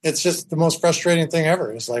it's just the most frustrating thing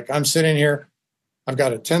ever. It's like I'm sitting here, I've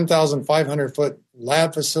got a 10,500 foot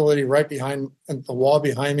lab facility right behind, and the wall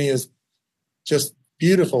behind me is just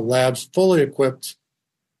beautiful labs, fully equipped.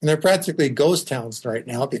 And they're practically ghost towns right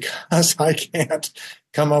now because I can't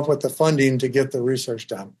come up with the funding to get the research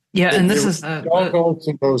done. Yeah, and this is all go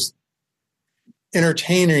to those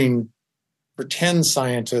entertaining pretend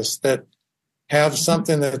scientists that have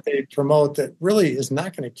something that they promote that really is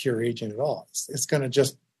not going to cure aging at all. It's going to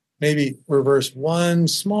just maybe reverse one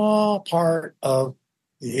small part of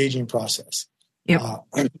the aging process. Yeah,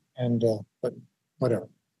 but whatever.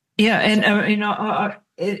 Yeah, and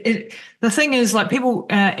the thing is, like people,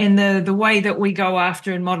 in the way that we go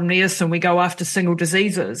after in modern medicine, we go after single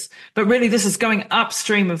diseases, but really this is going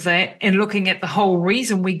upstream of that and looking at the whole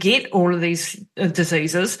reason we get all of these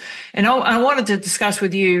diseases. And I wanted to discuss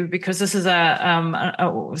with you, because this is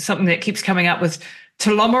something that keeps coming up with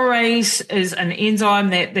telomerase is an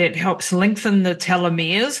enzyme that helps lengthen the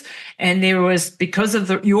telomeres. And there was, because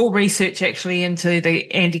of your research actually into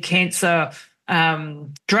the anti-cancer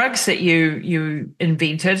drugs that you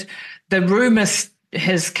invented, the rumor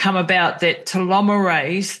has come about that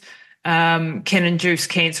telomerase can induce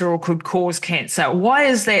cancer or could cause cancer. Why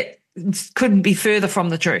is that? Couldn't be further from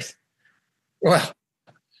the truth. Well,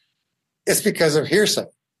 it's because of hearsay.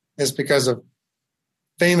 It's because of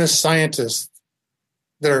famous scientists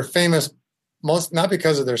that are famous, not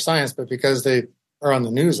because of their science, but because they are on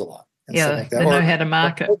the news a lot. Yeah, they know how to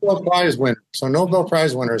market. Nobel Prize winners. So Nobel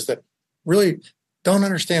Prize winners that really don't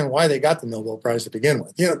understand why they got the Nobel Prize to begin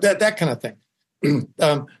with. You know, that kind of thing.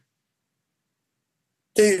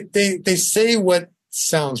 they say what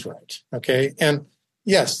sounds right, okay? And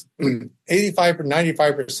yes, 85 or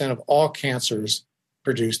 95% of all cancers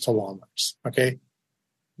produce telomeres, okay?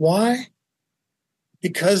 Why?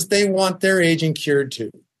 Because they want their aging cured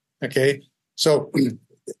too, okay? So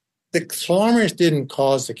the telomeres didn't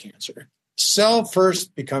cause the cancer. Cell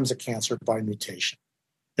first becomes a cancer by mutation.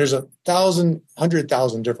 There's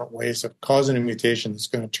 100,000 different ways of causing a mutation that's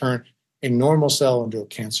going to turn a normal cell into a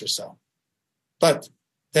cancer cell. But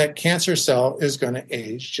that cancer cell is going to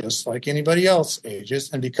age just like anybody else ages.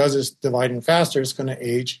 And because it's dividing faster, it's going to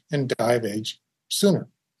age and die of age sooner.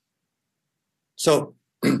 So,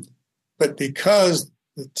 but because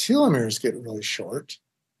the telomeres get really short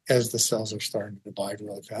as the cells are starting to divide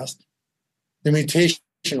really fast, the mutation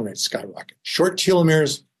rates skyrocket. Short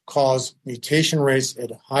telomeres cause mutation rates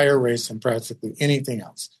at higher rates than practically anything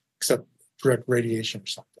else, except direct radiation or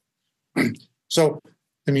something. So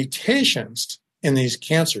the mutations in these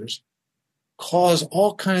cancers cause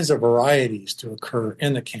all kinds of varieties to occur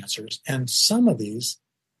in the cancers. And some of these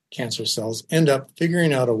cancer cells end up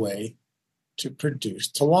figuring out a way to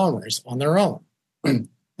produce telomeres on their own. And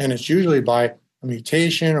it's usually by a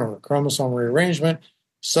mutation or a chromosome rearrangement.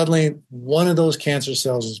 Suddenly, one of those cancer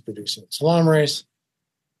cells is producing telomerase.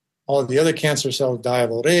 All of the other cancer cells die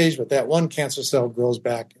of old age, but that one cancer cell grows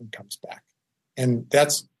back and comes back. And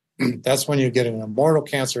that's when you get an immortal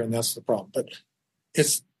cancer, and that's the problem. But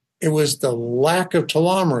it was the lack of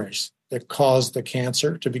telomerase that caused the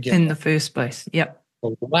cancer to begin in the first place. Yep.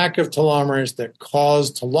 The lack of telomerase that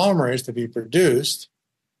caused telomerase to be produced.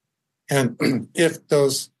 And if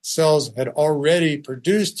those cells had already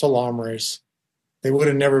produced telomerase, they would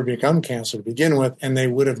have never become cancer to begin with, and they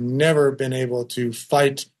would have never been able to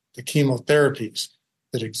fight the chemotherapies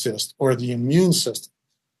that exist or the immune system.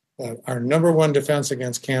 Our number one defense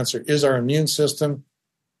against cancer is our immune system,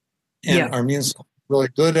 and our immune system is really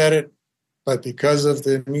good at it. But because of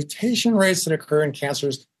the mutation rates that occur in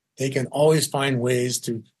cancers, they can always find ways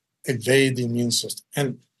to evade the immune system.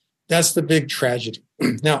 And that's the big tragedy.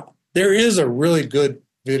 Now, there is a really good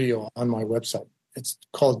video on my website. It's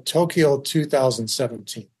called Tokyo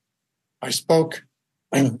 2017. I spoke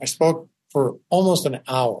for almost an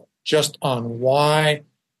hour just on why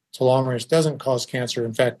telomerase doesn't cause cancer.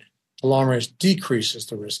 In fact, telomerase decreases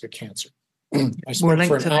the risk of cancer. I spoke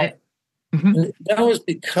for an hour. Mm-hmm. That was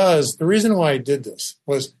because the reason why I did this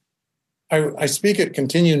was I speak at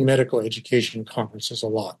continuing medical education conferences a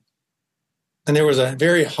lot. And there was a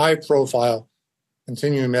very high-profile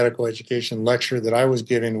continuing medical education lecture that I was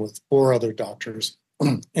giving with 4 other doctors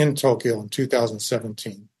in Tokyo in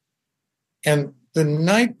 2017. And the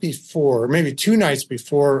night before, maybe 2 nights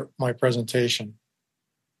before my presentation,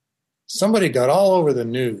 somebody got all over the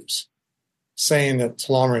news saying that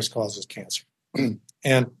telomerase causes cancer.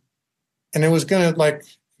 And it was going to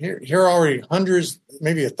here are already hundreds,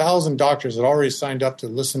 maybe 1,000 doctors that already signed up to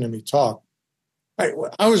listen to me talk.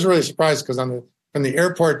 I was really surprised because from the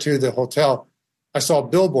airport to the hotel, I saw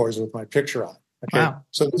billboards with my picture on it. Okay, wow.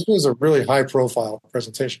 So this was a really high-profile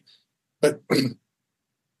presentation. But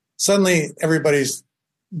suddenly, everybody's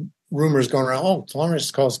rumors going around, oh,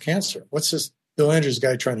 telomerase causes cancer. What's this Bill Andrews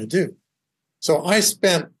guy trying to do? So I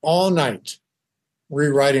spent all night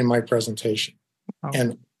rewriting my presentation. Wow.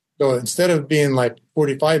 And so instead of being like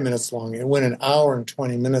 45 minutes long, it went an hour and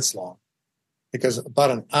 20 minutes long. Because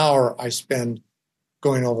about an hour I spend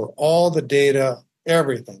going over all the data,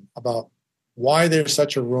 everything about why there's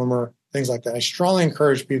such a rumor, things like that. I strongly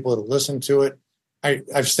encourage people to listen to it.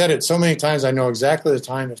 I've said it so many times, I know exactly the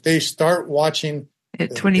time. If they start watching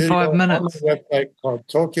at 25 minutes on my website called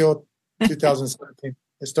Tokyo 2017,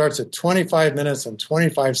 it starts at 25 minutes and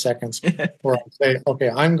 25 seconds where I say,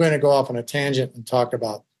 okay, I'm going to go off on a tangent and talk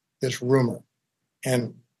about this rumor.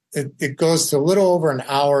 And it goes to a little over an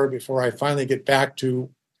hour before I finally get back to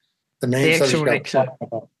the main subject I'm talking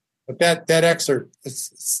about. But that excerpt,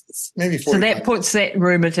 it's maybe 45. So that puts that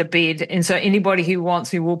rumor to bed. And so anybody who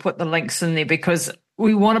wants, we will put the links in there because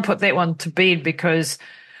we want to put that one to bed because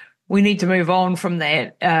we need to move on from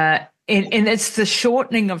that. And it's the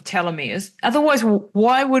shortening of telomeres. Otherwise,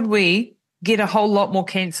 why would we get a whole lot more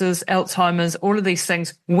cancers, Alzheimer's, all of these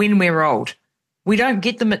things when we're old? We don't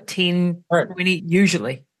get them at 10, 20,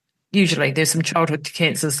 usually. Usually there's some childhood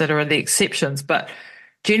cancers that are the exceptions, but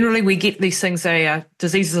generally we get these things, they are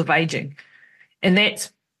diseases of aging. And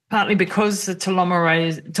that's partly because the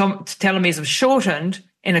telomeres have shortened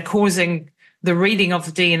and are causing the reading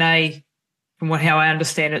of the DNA, from how I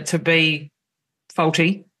understand it, to be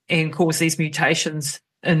faulty and cause these mutations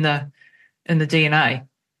in the DNA.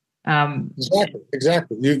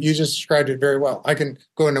 Exactly. You just described it very well. I can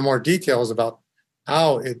go into more details about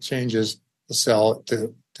how it changes the cell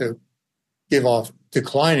to give off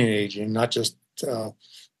declining aging, not just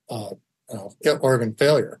organ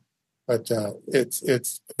failure. But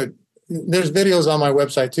there's videos on my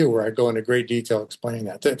website too where I go into great detail explaining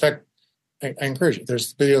that. In fact, I encourage you.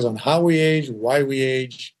 There's videos on how we age, why we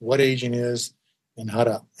age, what aging is, and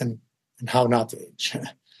how not to age.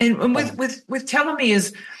 And with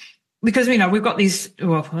telomeres, because we've got these,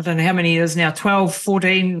 well, I don't know how many years now, 12,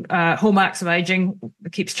 14 hallmarks of aging.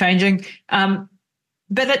 It keeps changing.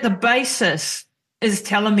 But at the basis is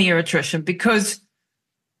telomere attrition, because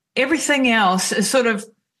everything else is sort of,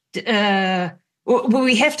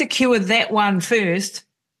 we have to cure that one first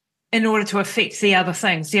in order to affect the other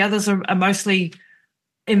things. The others are mostly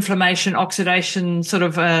inflammation, oxidation, sort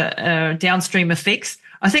of downstream effects.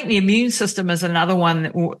 I think the immune system is another one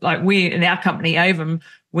that, like, we in our company, Avum,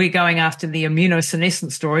 we're going after the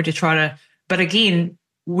immunosenescence story to try to, but again,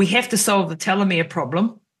 we have to solve the telomere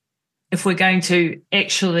problem if we're going to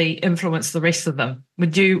actually influence the rest of them.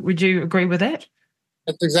 Would you agree with that?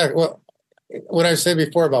 That's exactly what I said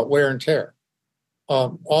before about wear and tear.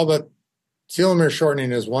 All but telomere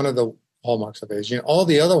shortening is one of the hallmarks of aging. All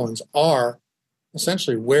the other ones are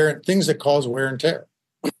essentially things that cause wear and tear.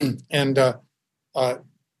 And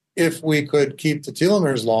if we could keep the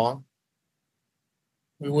telomeres long,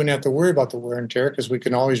 we wouldn't have to worry about the wear and tear, because we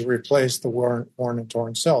can always replace the worn and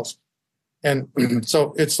torn cells. And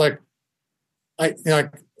so it's like,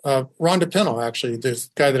 Ron DePino, actually, this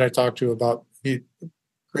guy that I talked to about, he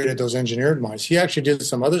created those engineered mice. He actually did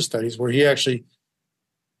some other studies where he actually,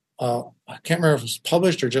 I can't remember if it was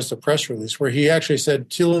published or just a press release, where he actually said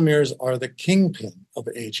telomeres are the kingpin of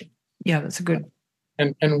aging. Yeah, that's a good.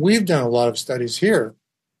 And we've done a lot of studies here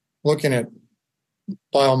looking at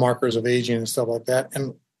biomarkers of aging and stuff like that.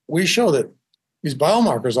 And we show that these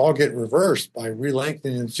biomarkers all get reversed by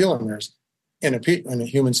relengthening the telomeres in the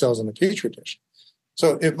human cells in the petri dish.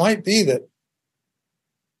 So it might be that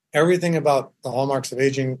everything about the hallmarks of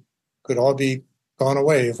aging could all be gone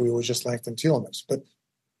away if we would just lengthen telomeres. But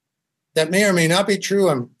that may or may not be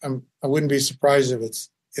true. I wouldn't be surprised if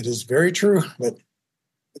it is very true. But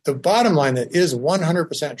the bottom line that is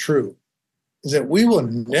 100% true is that we will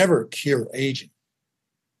never cure aging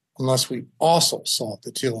unless we also solve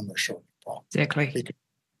the telomere shortening problem. Exactly. Because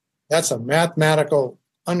that's a mathematical,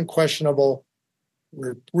 unquestionable,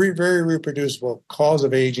 very reproducible cause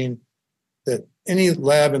of aging that any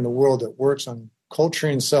lab in the world that works on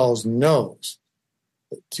culturing cells knows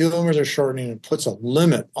that telomeres are shortening and puts a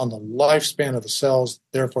limit on the lifespan of the cells,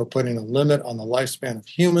 therefore putting a limit on the lifespan of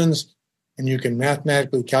humans. And you can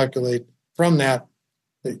mathematically calculate from that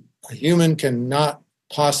a human cannot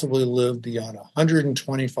possibly live beyond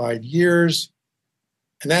 125 years.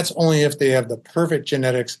 And that's only if they have the perfect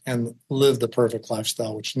genetics and live the perfect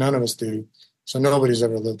lifestyle, which none of us do. So nobody's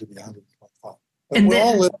ever lived to be 125. But we'll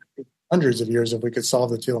all live hundreds of years if we could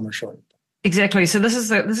solve the telomere shortening. Exactly. So this is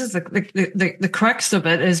the crux of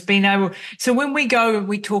it, is being able. So when we go and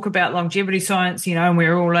we talk about longevity science, and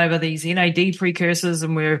we're all over these NAD precursors,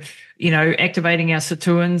 and we're activating our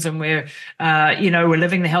sirtuins, and we're we're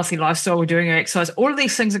living the healthy lifestyle, we're doing our exercise. All of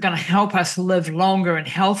these things are going to help us live longer and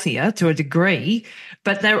healthier to a degree,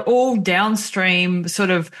 but they're all downstream sort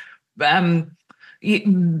of.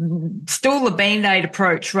 Still the Band-Aid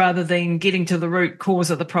approach rather than getting to the root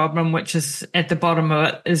cause of the problem, which is at the bottom of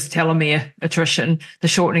it is telomere attrition, the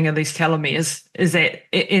shortening of these telomeres. Is that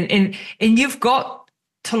and you've got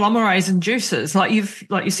telomerase inducers, like you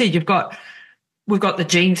said, we've got the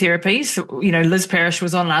gene therapies. Liz Parrish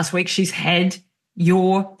was on last week. She's had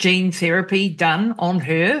your gene therapy done on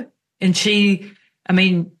her, and she's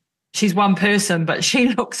one person, but she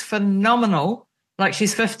looks phenomenal. Like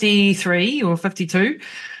she's 53 or 52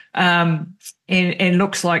 and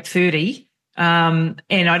looks like 30. And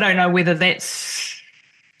I don't know whether that's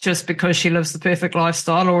just because she lives the perfect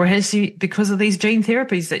lifestyle, or has she because of these gene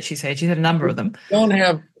therapies that she's had. She's had a number of them. We don't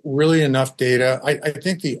have really enough data. I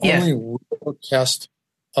think the only real test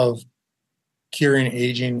of curing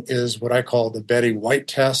aging is what I call the Betty White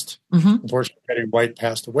test. Mm-hmm. Unfortunately, Betty White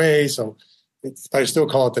passed away, so I still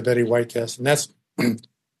call it the Betty White test. And that's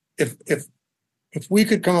if we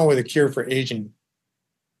could come up with a cure for aging,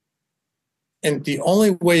 and the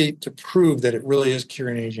only way to prove that it really is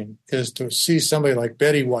curing aging is to see somebody like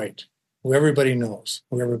Betty White, who everybody knows,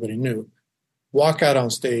 who everybody knew, walk out on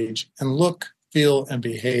stage and look, feel, and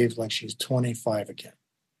behave like she's 25 again.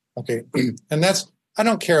 Okay, and I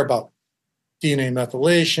don't care about DNA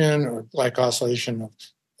methylation or glycosylation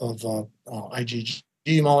of IgG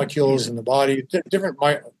molecules in the body, different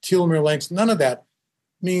telomere lengths. None of that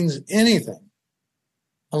means anything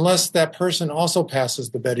unless that person also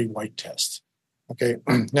passes the Betty White test. Okay.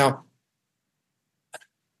 Now,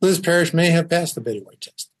 Liz Parrish may have passed the Betty White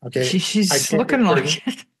test. Okay. She's looking like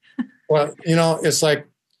it. Well, it's like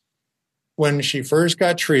when she first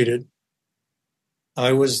got treated,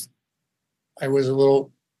 I was a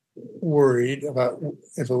little worried about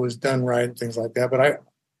if it was done right and things like that. But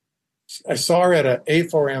I saw her at an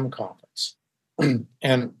A4M conference,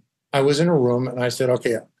 and I was in a room, and I said,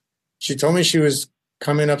 okay, she told me she was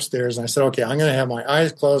coming upstairs, and I said, okay, I'm going to have my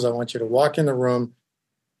eyes closed. I want you to walk in the room,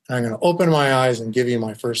 and I'm going to open my eyes and give you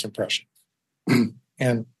my first impression.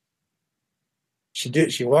 And she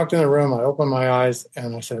did. She walked in the room. I opened my eyes,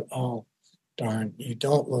 and I said, oh, darn, you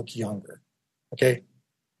don't look younger. Okay.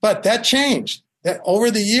 But that changed. That over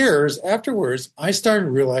the years afterwards, I started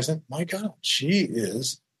realizing, my God,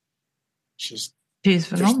 she's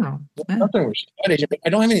phenomenal. Nothing where she's that age. I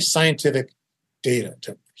don't have any scientific data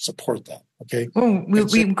to support that. Okay. Well,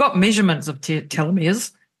 we've got measurements of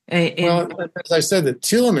telomeres. Well, as I said, the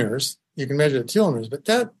telomeres, you can measure the telomeres, but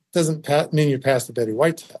that doesn't mean you pass the Betty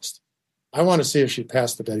White test. I want to see if she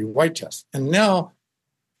passed the Betty White test. And now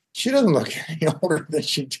she doesn't look any older than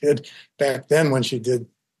she did back then when she did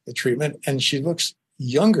the treatment. And she looks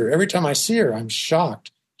younger. Every time I see her, I'm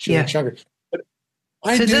shocked. She looks younger. But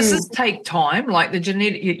does this take time? Like the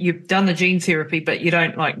genetic, you've done the gene therapy, but you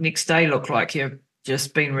don't like next day look like you've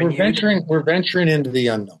just been renewed. We're venturing into the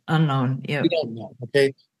unknown. Unknown, yeah. We don't know,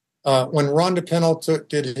 okay? When Rhonda Pennell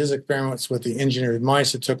did his experiments with the engineered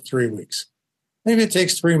mice, it took 3 weeks. Maybe it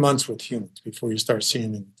takes 3 months with humans before you start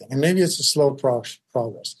seeing anything. And maybe it's a slow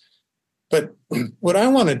progress. But what I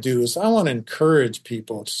want to do is I want to encourage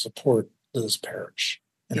people to support Liz Parrish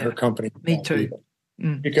and her company. Me too.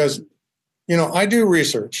 Because, I do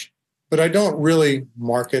research, but I don't really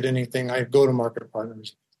market anything. I go to market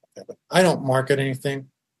partners, but I don't market anything.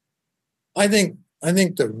 I think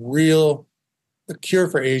the cure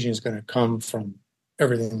for aging is going to come from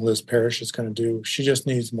everything Liz Parrish is going to do. She just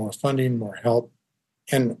needs more funding, more help.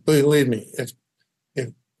 And believe me, if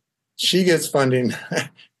she gets funding,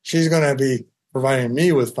 she's going to be providing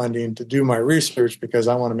me with funding to do my research because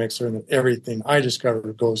I want to make certain that everything I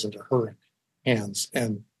discover goes into her hands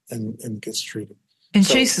and gets treated. And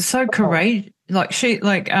she's so courageous. The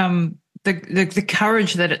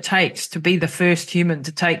courage that it takes to be the first human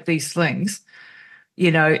to take these things,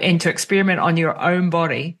 and to experiment on your own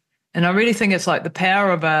body. And I really think it's like the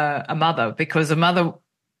power of a mother, because a mother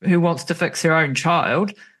who wants to fix her own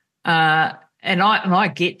child, and I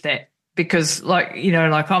get that because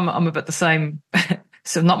I'm a bit the same.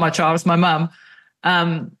 So not my child, it's my mum.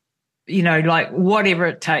 Whatever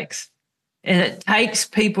it takes. And it takes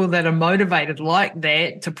people that are motivated like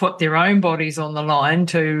that to put their own bodies on the line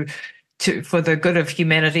for the good of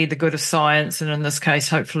humanity, the good of science, and in this case,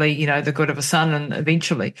 hopefully, the good of a son and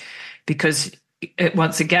eventually. Because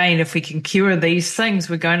once again, if we can cure these things,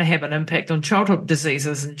 we're going to have an impact on childhood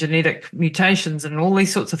diseases and genetic mutations and all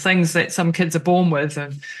these sorts of things that some kids are born with.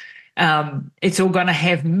 And it's all going to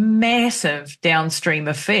have massive downstream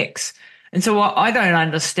effects. And so what I don't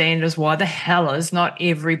understand is why the hell is not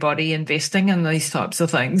everybody investing in these types of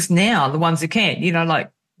things now, the ones who can, like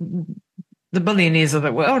the billionaires of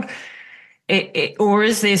the world. Or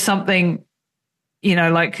is there something,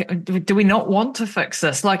 do we not want to fix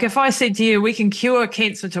this? Like if I said to you, we can cure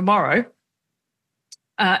cancer tomorrow,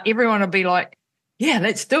 everyone would be like, yeah,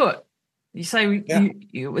 let's do it. You say,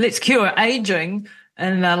 let's cure aging.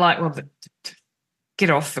 And they're like, well,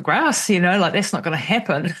 get off the grass, that's not going to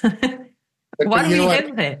happen. Why do we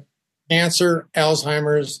have that? Cancer,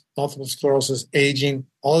 Alzheimer's, multiple sclerosis, aging,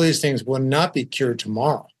 all these things will not be cured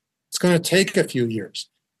tomorrow. It's going to take a few years.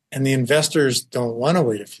 And the investors don't want to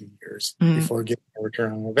wait a few years before getting a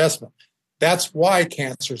return on investment. That's why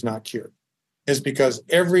cancer is not cured. Is because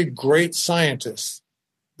every great scientist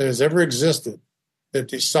that has ever existed that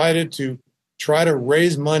decided to try to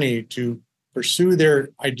raise money to pursue their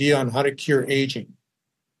idea on how to cure aging,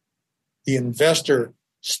 the investor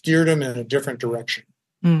steered them in a different direction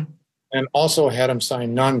and also had them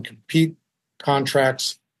sign non-compete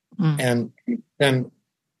contracts and then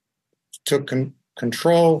took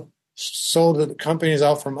control, sold the companies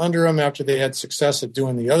out from under them after they had success at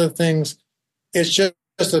doing the other things. It's just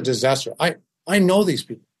a disaster. I know these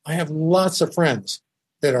people. I have lots of friends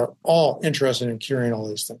that are all interested in curing all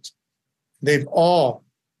these things. They've all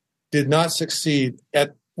did not succeed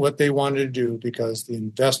at what they wanted to do because the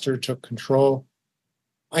investor took control.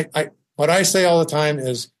 What I say all the time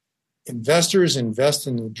is investors invest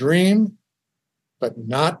in the dream, but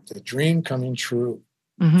not the dream coming true.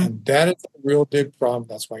 And that is a real big problem.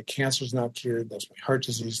 That's why cancer is not cured. That's why heart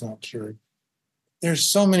disease is not cured. There's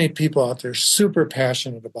so many people out there super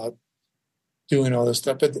passionate about doing all this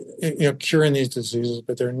stuff, but curing these diseases,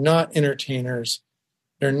 but they're not entertainers.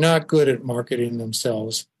 They're not good at marketing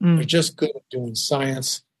themselves. They're just good at doing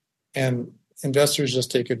science, and investors just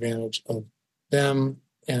take advantage of them.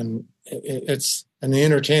 And the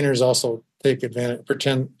entertainers also take advantage,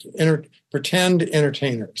 pretend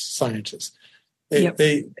entertainers, scientists.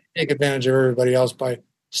 They take advantage of everybody else by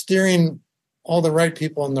steering all the right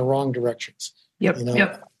people in the wrong directions. Yep.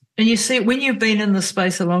 And you see, when you've been in the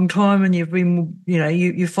space a long time and you've been,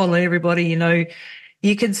 you follow everybody,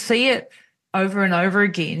 you can see it over and over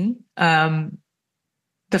again.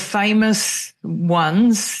 The famous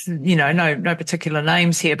ones, no particular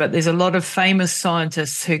names here, but there's a lot of famous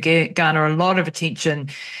scientists who garner a lot of attention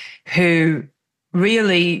who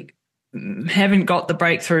really haven't got the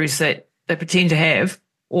breakthroughs that they pretend to have,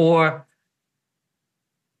 or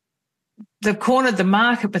they've cornered the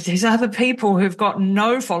market, but there's other people who've got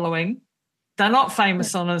no following. They're not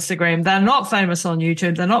famous on Instagram. They're not famous on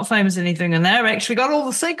YouTube. They're not famous anything, and they've actually got all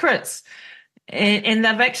the secrets. And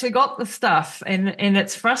they've actually got the stuff, and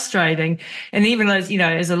it's frustrating. And even as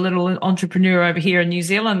a little entrepreneur over here in New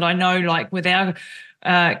Zealand, I know, like with our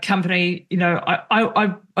company,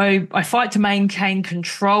 I fight to maintain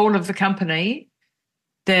control of the company.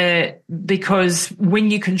 Because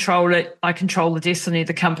when you control it, I control the destiny of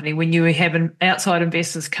the company. When you have outside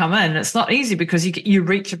investors come in, it's not easy because you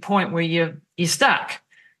reach a point where you're stuck.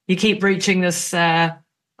 You keep reaching this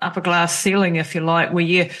upper glass ceiling, if you like,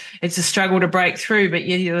 where it's a struggle to break through, but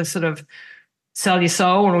you sort of sell your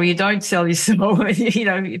soul, or you don't sell your soul,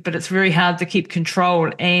 but it's very hard to keep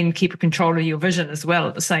control and keep a control of your vision as well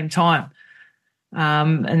at the same time.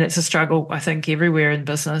 And it's a struggle, I think, everywhere in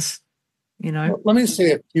business, Well, let me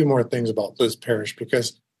say a few more things about Liz Parrish,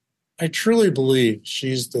 because I truly believe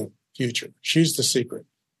she's the future. She's the secret.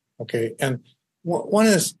 Okay. And one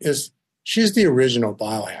is she's the original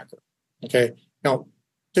biohacker. Okay. Now,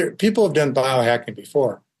 people have done biohacking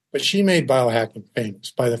before, but she made biohacking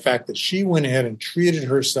famous by the fact that she went ahead and treated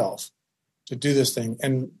herself to do this thing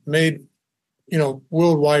and made,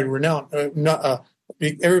 worldwide renown.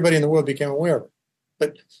 Everybody in the world became aware of it.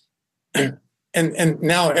 But and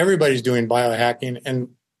now everybody's doing biohacking, and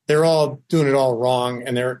they're all doing it all wrong,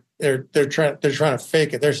 and they're trying to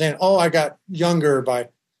fake it. They're saying, "Oh, I got younger by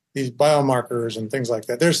these biomarkers and things like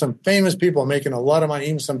that." There's some famous people making a lot of money,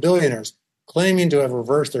 even some billionaires, claiming to have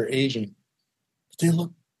reversed their aging. But they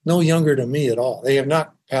look no younger to me at all. They have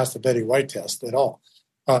not passed the Betty White test at all.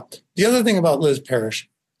 The other thing about Liz Parrish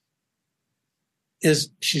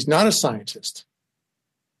is she's not a scientist,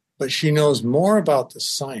 but she knows more about the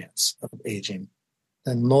science of aging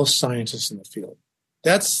than most scientists in the field.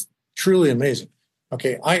 That's truly amazing.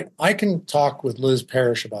 Okay, I can talk with Liz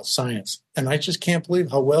Parrish about science, and I just can't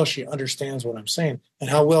believe how well she understands what I'm saying and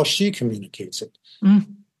how well she communicates it.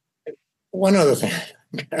 One other thing,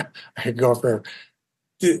 I could go for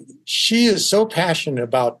her. She is so passionate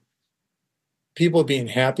about people being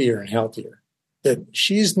happier and healthier that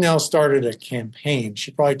she's now started a campaign.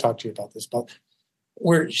 She probably talked to you about this, but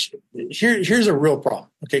here's a real problem.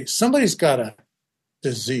 Okay, somebody's got a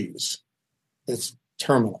disease that's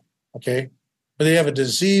terminal. Okay, but they have a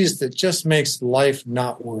disease that just makes life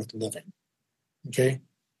not worth living. Okay,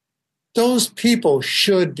 those people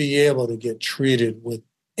should be able to get treated with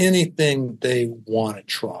anything they want to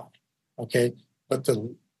try. Okay, but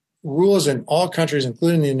the rules in all countries,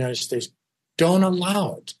 including the United States, don't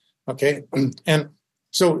allow it. Okay, and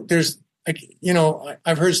so there's,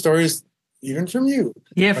 I've heard stories even from you.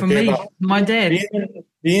 Yeah, from me, my dad.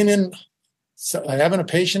 Having a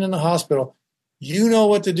patient in the hospital, you know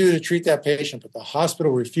what to do to treat that patient, but the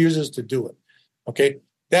hospital refuses to do it. Okay,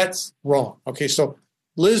 that's wrong. Okay, so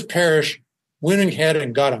Liz Parrish went ahead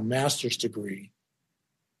and got a master's degree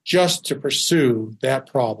just to pursue that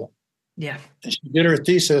problem. Yeah. And she did her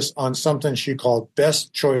thesis on something she called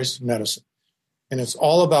best choice medicine. And it's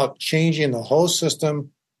all about changing the whole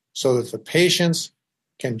system so that the patients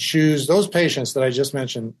can choose. Those patients that I just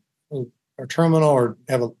mentioned who are terminal or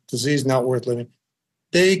have a disease not worth living,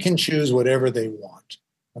 they can choose whatever they want.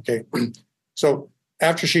 Okay. So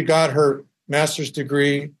after she got her master's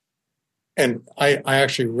degree, and I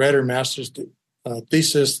actually read her master's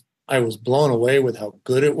thesis, I was blown away with how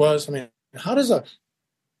good it was. I mean, how does a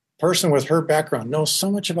person with her background know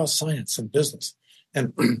so much about science and business?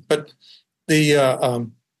 And but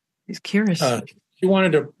he's curious. She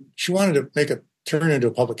wanted to make it turn into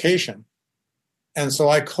a publication, and so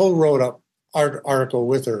I co-wrote an article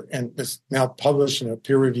with her, and it's now published in a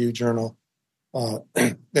peer-reviewed journal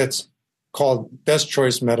that's called Best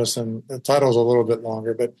Choice Medicine. The title's a little bit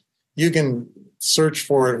longer, but you can search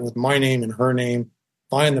for it with my name and her name,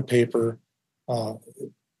 find the paper.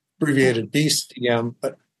 abbreviated BCM,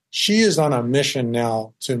 but she is on a mission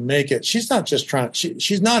now to make it. She's not just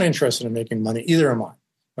she's not interested in making money. Either am I.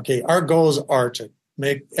 Okay. Our goals are to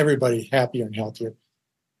make everybody happier and healthier.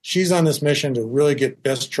 She's on this mission to really get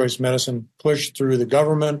best choice medicine pushed through the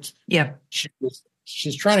government. Yeah.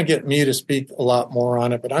 She's trying to get me to speak a lot more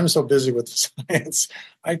on it, but I'm so busy with the science,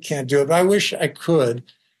 I can't do it. But I wish I could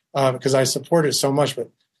because I support it so much. But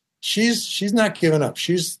she's not giving up.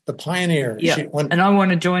 She's the pioneer. Yeah, and I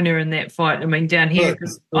want to join her in that fight. I mean, down here,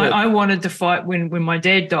 because I wanted to fight when my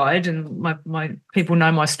dad died, and my people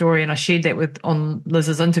know my story, and I shared that on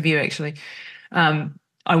Liz's interview, actually.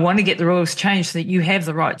 I want to get the rules changed so that you have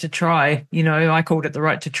the right to try. You know, I called it the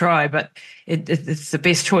right to try, but it's the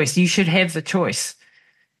best choice. You should have the choice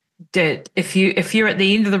that if you're at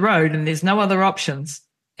the end of the road and there's no other options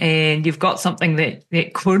and you've got something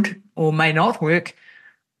that could or may not work,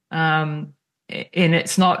 and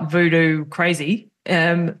it's not voodoo crazy,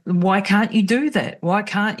 why can't you do that? Why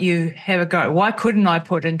can't you have a go? Why couldn't I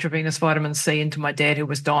put intravenous vitamin C into my dad who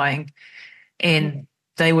was dying and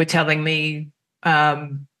they were telling me,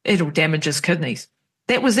 it'll damage his kidneys?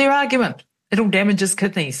 That was their argument. It'll damage his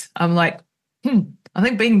kidneys. I'm like, I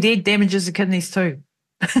think being dead damages the kidneys too.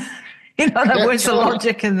 Where's the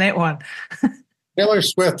logic in that one? Taylor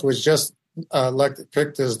Swift was just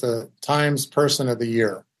picked as the Times Person of the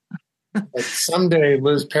Year. But someday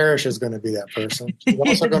Liz Parrish is going to be that person. She's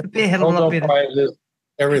also going to be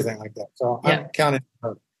everything like that. So I'm counting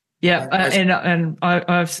on her. Yeah,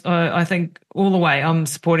 I think all the way I'm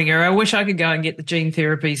supporting her. I wish I could go and get the gene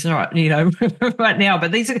therapies right now,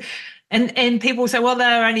 but these are, and people say, well,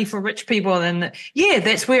 they're only for rich people, and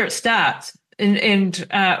that's where it starts, and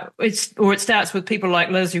it starts with people like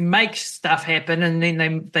Liz who make stuff happen, and then they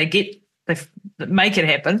make it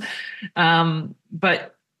happen,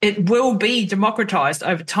 but it will be democratized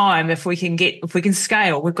over time if we can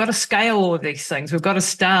scale. We've got to scale all of these things. We've got to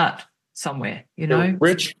start somewhere.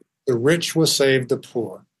 The rich will save the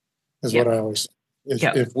poor, is what I always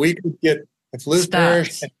say. If Liz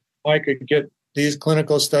Parrish and I could get these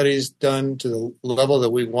clinical studies done to the level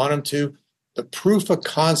that we want them to, the proof of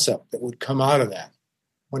concept that would come out of that,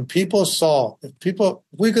 when people saw, if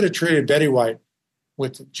we could have treated Betty White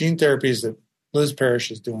with the gene therapies that Liz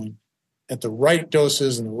Parrish is doing at the right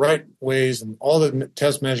doses and the right ways and all the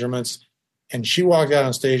test measurements, and she walked out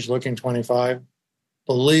on stage looking 25,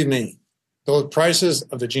 believe me, those prices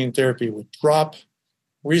of the gene therapy would drop.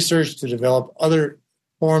 Research to develop other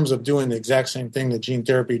forms of doing the exact same thing that gene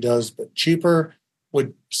therapy does, but cheaper,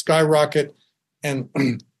 would skyrocket, and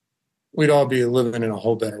we'd all be living in a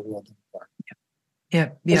whole better world than we are. Yeah.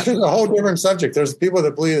 This is a whole different subject. There's people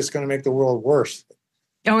that believe it's going to make the world worse.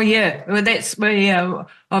 Oh, yeah. Well,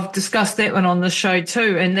 I've discussed that one on the show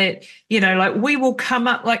too. And that, we will come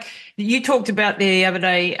up, like you talked about the other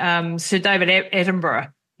day, Sir David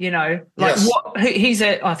Attenborough, yes. He's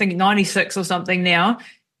at, I think, 96 or something now.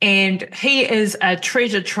 And he is a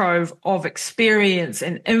treasure trove of experience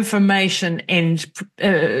and information and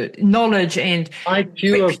knowledge and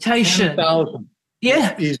IQ reputation. Of 10,000.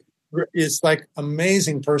 Yeah. He's like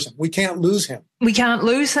amazing person. We can't lose him. We can't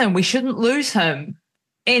lose him. We shouldn't lose him.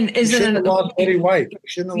 And we shouldn't have lost Betty White. We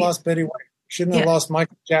shouldn't have lost Betty White. We shouldn't have lost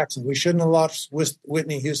Michael Jackson. We shouldn't have lost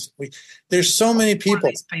Whitney Houston. There's so many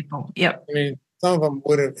people. Yep. I mean, some of them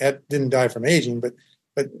didn't die from aging, but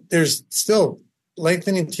there's still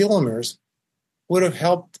lengthening telomeres would have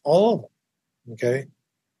helped all of them. Okay.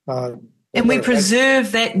 And we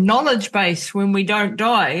preserve that knowledge base when we don't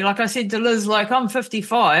die. Like I said to Liz, I'm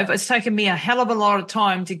 55. It's taken me a hell of a lot of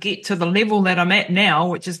time to get to the level that I'm at now,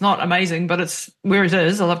 which is not amazing, but it's where it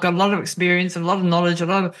is. I've got a lot of experience, a lot of knowledge,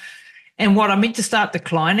 and what I'm meant to start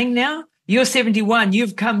declining now. You're 71.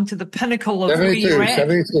 You've come to the pinnacle of where you're at.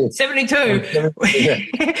 72.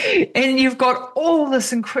 And you've got all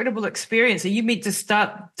this incredible experience. Are you meant to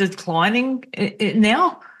start declining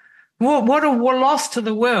now? What a loss to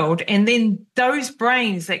the world. And then those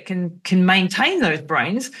brains that can maintain those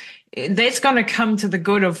brains, that's going to come to the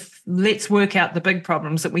good of let's work out the big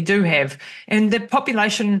problems that we do have. And the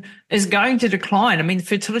population is going to decline. I mean,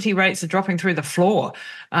 fertility rates are dropping through the floor.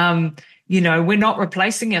 We're not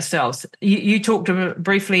replacing ourselves. You talked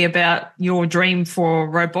briefly about your dream for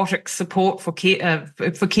robotic support for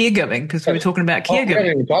caregiving, because we were talking about caregiving. We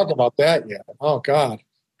haven't even talked about that yet. Oh, God.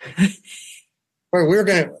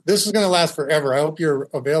 This is going to last forever. I hope you're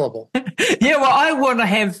available. Yeah, well, I want to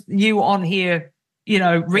have you on here,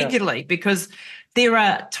 regularly, because there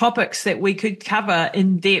are topics that we could cover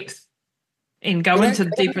in depth and go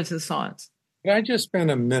deeper into the science. Can I just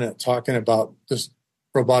spend a minute talking about this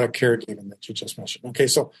robotic caregiving that you just mentioned? Okay,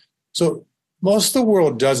 so most of the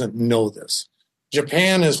world doesn't know this,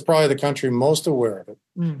 Japan is probably the country most aware of it.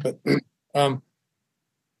 But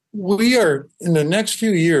we are, in the next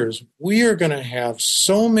few years, we are going to have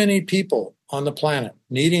so many people on the planet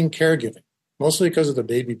needing caregiving, mostly because of the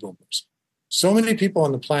baby boomers. So many people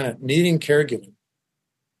on the planet needing caregiving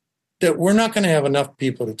that we're not going to have enough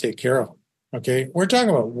people to take care of them. Okay. We're talking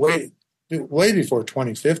about way before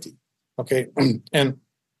 2050. Okay. And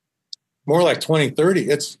more like 2030.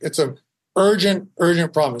 It's a urgent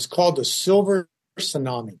problem. It's called the silver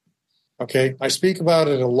tsunami. Okay. I speak about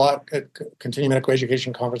it a lot at continuing medical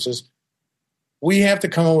education conferences. We have to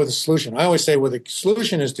come up with a solution. I always say, well, the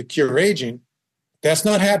solution is to cure aging. That's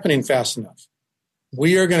not happening fast enough.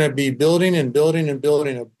 We are going to be building and building and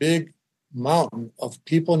building a big mountain of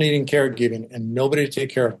people needing caregiving and nobody to take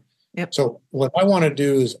care of them. Yep. So what I want to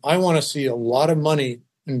do is I want to see a lot of money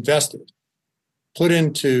invested, put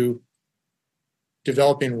into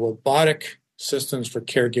developing robotic systems for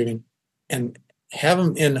caregiving and have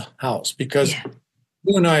them in-house, because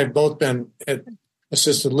you and I have both been at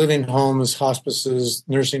assisted living homes, hospices,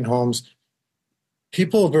 nursing homes.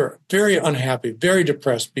 People are very unhappy, very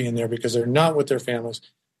depressed being there because they're not with their families.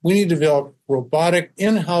 We need to develop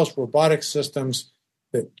in-house robotic systems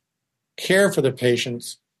that care for the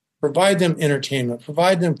patients, provide them entertainment,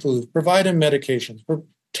 provide them food, provide them medications,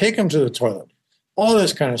 take them to the toilet, all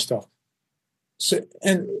this kind of stuff. So,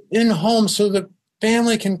 and in homes so the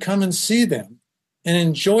family can come and see them and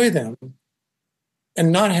enjoy them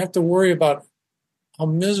and not have to worry about how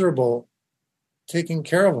miserable taking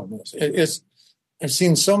care of them is. I've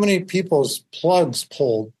seen so many people's plugs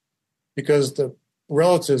pulled because the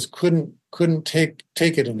relatives couldn't take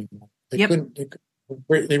it anymore.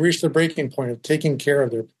 They reached the breaking point of taking care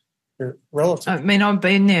of their relatives. I mean, I've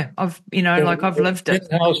been there. I've lived it.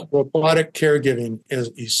 In-house robotic caregiving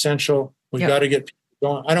is essential. We got to get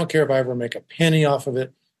people going. I don't care if I ever make a penny off of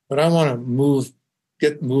it, but I want to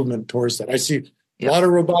get movement towards that. I see a lot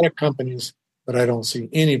of robotic companies, but I don't see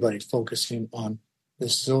anybody focusing on the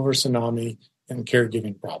silver tsunami and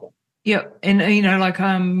caregiving problem. Yeah. And,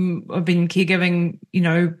 I've been caregiving,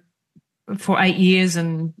 for 8 years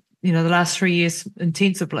and, the last 3 years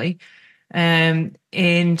intensively. And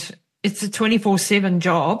it's a 24/7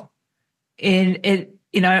 job. And it,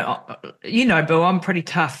 Bill, I'm pretty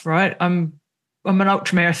tough, right? I'm an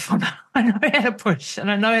ultramarathoner. I know how to push and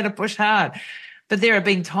I know how to push hard. But there have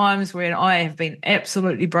been times when I have been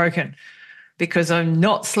absolutely broken because I'm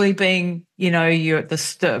not sleeping. You're at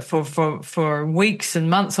the for weeks and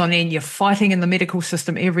months on end. You're fighting in the medical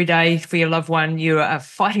system every day for your loved one. You are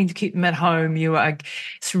fighting to keep them at home. You are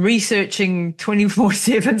researching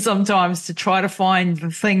 24/7 sometimes to try to find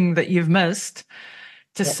the thing that you've missed.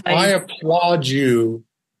 I applaud you.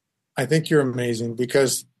 I think you're amazing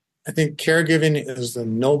because I think caregiving is the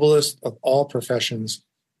noblest of all professions,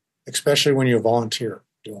 especially when you volunteer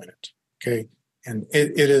doing it. Okay, and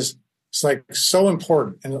it's like so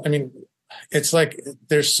important. And I mean, it's like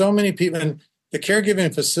there's so many people, and the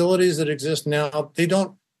caregiving facilities that exist now, they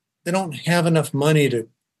don't have enough money to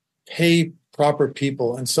pay proper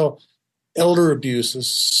people, and so elder abuse is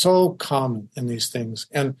so common in these things,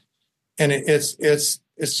 and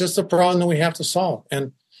it's just a problem that we have to solve.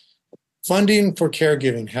 And funding for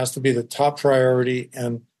caregiving has to be the top priority.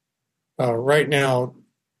 And right now,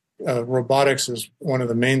 robotics is one of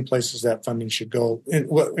the main places that funding should go.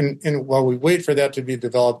 And while we wait for that to be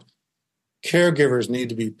developed, caregivers need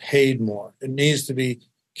to be paid more.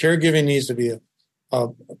 Caregiving needs to be a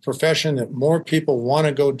profession that more people want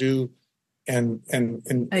to go do, and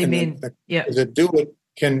that do it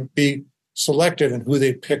can be selective in who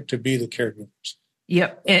they pick to be the caregivers.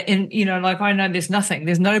 Yep. And I know there's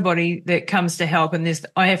nobody that comes to help, and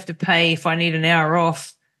I have to pay if I need an hour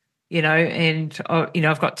off. And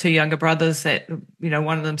I've got two younger brothers that,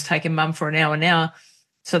 one of them's taking mum for an hour now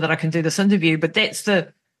so that I can do this interview. But that's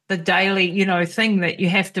the daily, thing that you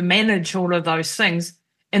have to manage all of those things.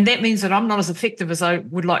 And that means that I'm not as effective as I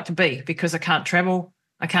would like to be because I can't travel.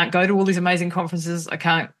 I can't go to all these amazing conferences. I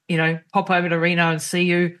can't, pop over to Reno and see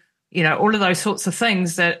you, all of those sorts of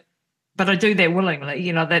things but I do that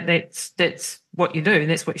willingly, that's what you do and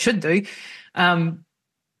that's what you should do.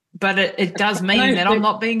 But it does mean that I'm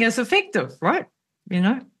not being as effective, right?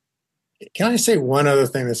 Can I say one other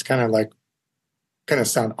thing that's kind of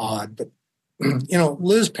sound odd, but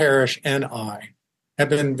Liz Parrish and I have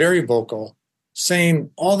been very vocal,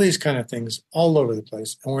 saying all these kind of things all over the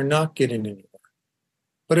place, and we're not getting anywhere.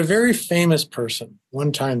 But a very famous person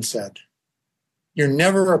one time said, "You're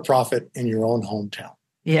never a prophet in your own hometown."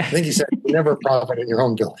 Yeah, I think he said, "You're never a prophet in your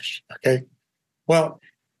own village." Okay, well,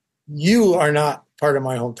 you are not part of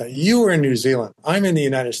my hometown. You are in New Zealand. I'm in the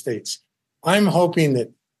United States. I'm hoping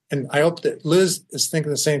that and I hope that Liz is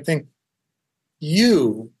thinking the same thing.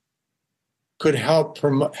 You could help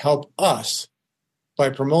us by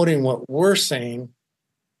promoting what we're saying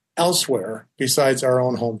elsewhere besides our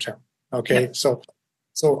own hometown. Okay, yep.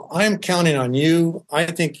 So I'm counting on you. I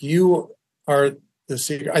think you are the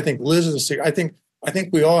secret. I think Liz is the secret. I think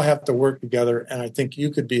we all have to work together, and I think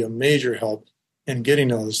you could be a major help in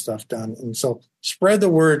getting all this stuff done. And so spread the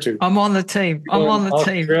word to. I'm on the team. I'm on the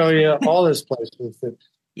team. Australia, all these places that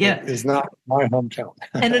is not my hometown.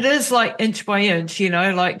 And it is like inch by inch,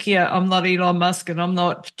 like, I'm not Elon Musk and I'm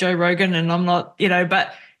not Joe Rogan and I'm not,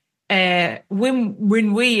 but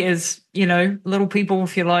when we as, little people,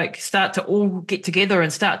 if you like, start to all get together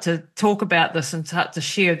and start to talk about this and start to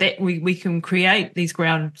share that, we can create these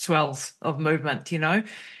ground swells of movement,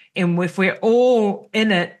 and if we're all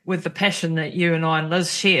in it with the passion that you and I and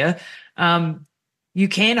Liz share, you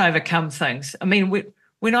can overcome things. I mean,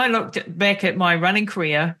 when I looked back at my running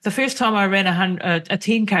career, the first time I ran a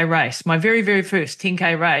 10K race, my very, very first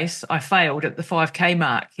 10K race, I failed at the 5K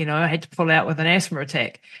mark. I had to pull out with an asthma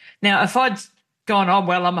attack. Now, if I'd gone, oh,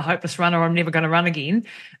 well, I'm a hopeless runner, I'm never going to run again,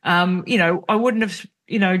 I wouldn't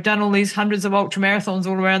have, done all these hundreds of ultra marathons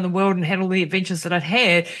all around the world and had all the adventures that I'd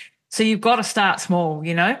had. So you've got to start small,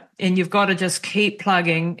 and you've got to just keep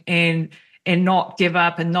plugging and not give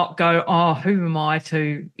up and not go, oh, who am I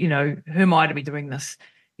to be doing this?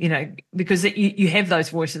 Because you have those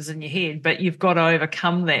voices in your head, but you've got to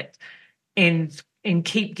overcome that and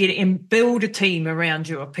keep getting and build a team around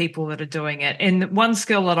you of people that are doing it. And one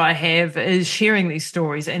skill that I have is sharing these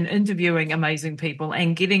stories and interviewing amazing people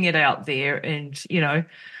and getting it out there and,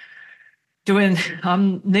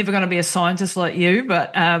 I'm never going to be a scientist like you,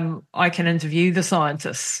 but I can interview the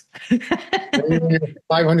scientists. When you're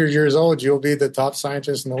 500 years old, you'll be the top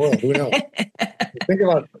scientist in the world. Who knows? Think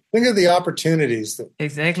of the opportunities that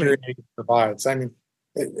exactly provides. I mean,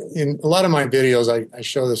 in a lot of my videos, I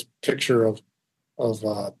show this picture of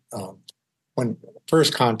when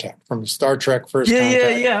First Contact from Star Trek. Contact.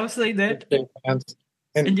 Yeah, I've seen that.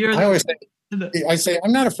 And I always say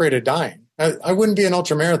I'm not afraid of dying. I wouldn't be an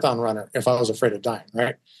ultramarathon runner if I was afraid of dying,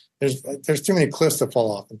 right? There's too many cliffs to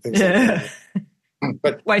fall off and things like that.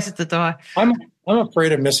 But wasted to die. I'm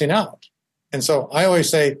afraid of missing out. And so I always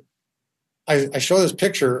say, I show this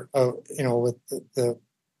picture of, with the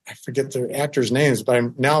I forget the actors' names, but I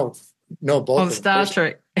now know both. On Star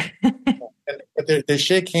Trek. But they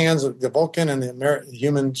shake hands, the Vulcan and the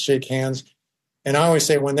human shake hands. And I always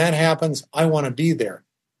say, when that happens, I want to be there.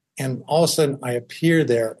 And all of a sudden, I appear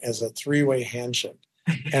there as a three-way handshake,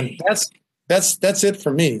 and that's it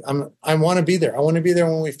for me. I want to be there. I want to be there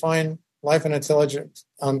when we find life and intelligent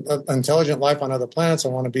life on other planets. I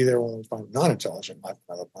want to be there when we find non-intelligent life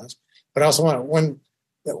on other planets. But I also want when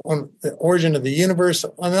the origin of the universe,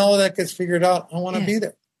 when all of that gets figured out, I want to be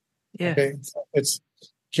there. Yeah. Okay. So it's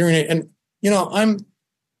curing, and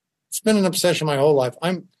it's been an obsession my whole life.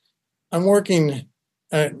 I'm working.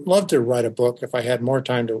 I'd love to write a book if I had more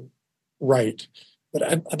time to write, but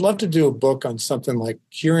I'd love to do a book on something like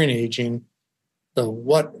curing aging, the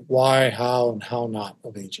what, why, how, and how not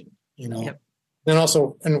of aging, Yep. Then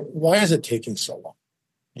also, and why is it taking so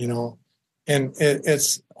long, and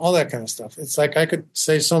it's all that kind of stuff. It's like I could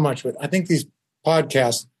say so much, but I think these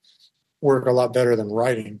podcasts work a lot better than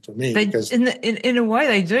writing for me. Because in a way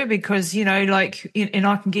they do, because, and I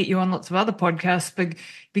can get you on lots of other podcasts, but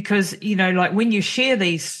because, like when you share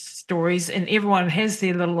these stories and everyone has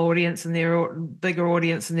their little audience and their bigger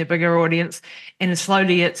audience and their bigger audience, and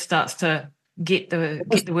slowly it starts to get the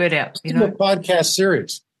word out, A podcast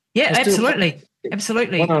series. Yeah, absolutely.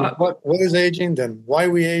 Absolutely. What is aging, then why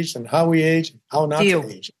we age and how we age and how not to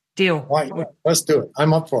age. Deal. Why? Let's do it.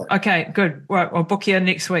 I'm up for it. Okay, good. Right, I'll book you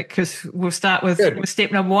next week because we'll start with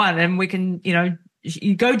step number one, and we can,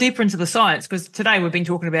 you go deeper into the science, because today we've been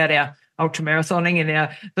talking about our ultramarathoning and our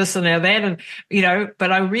this and our that, and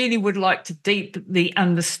but I really would like to deeply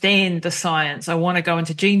understand the science. I want to go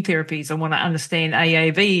into gene therapies. I want to understand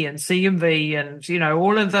AAV and CMV and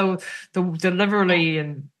all of the delivery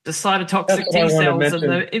and the cytotoxic T cells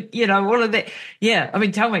and all of that. Yeah, I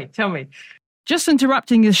mean, tell me. Just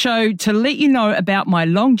interrupting the show to let you know about my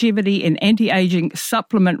longevity and anti-aging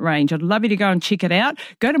supplement range. I'd love you to go and check it out.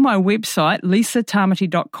 Go to my website,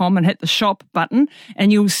 lisatamati.com, and hit the shop button,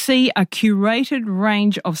 and you'll see a curated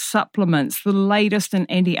range of supplements, the latest in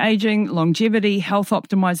anti-aging, longevity, health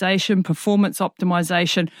optimization, performance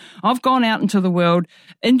optimization. I've gone out into the world,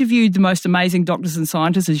 interviewed the most amazing doctors and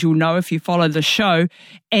scientists, as you'll know if you follow the show,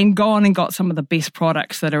 and gone and got some of the best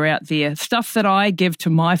products that are out there. Stuff that I give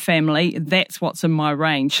to my family, that's what's in my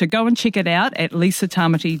range. So go and check it out at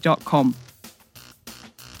lisatamati.com.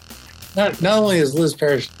 not only does Liz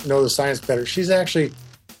Parrish know the science better, she's actually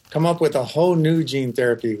come up with a whole new gene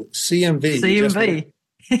therapy, CMV. CMV.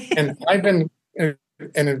 And I've been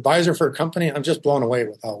an advisor for a company. I'm just blown away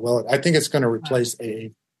with how well I think it's going to replace AA.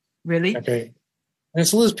 Really? Okay. And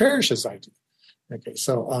it's Liz Parrish's idea. Okay.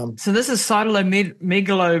 So this is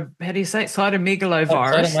cytomegalo. How do you say it?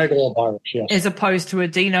 Cytomegalovirus. Cytomegalovirus, yes. As opposed to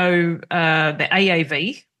the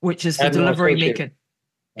AAV, which is the delivery mechanism.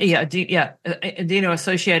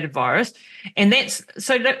 Adeno-associated virus. And that's,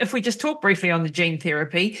 so if we just talk briefly on the gene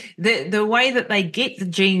therapy, the way that they get the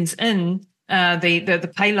genes in,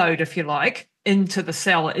 the payload, if you like, into the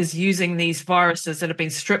cell is using these viruses that have been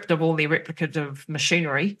stripped of all their replicative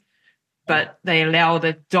machinery, but they allow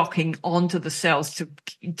the docking onto the cells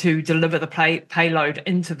to deliver the payload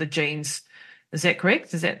into the genes. Is that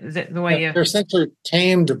correct? Is that the way they're essentially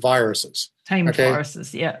tamed viruses.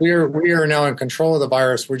 Viruses, yeah. We are now in control of the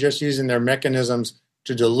virus. We're just using their mechanisms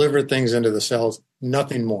to deliver things into the cells,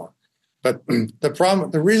 nothing more. But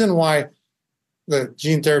the reason why the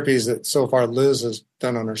gene therapies that so far Liz has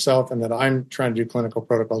done on herself and that I'm trying to do clinical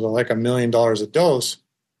protocols are like $1 million a dose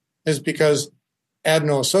is because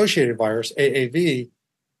adeno-associated virus, AAV,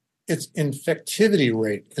 its infectivity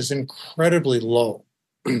rate is incredibly low.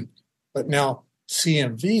 But now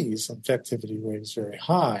CMV's infectivity rate is very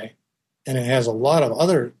high, and it has a lot of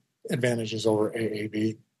other advantages over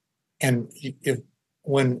AAV. And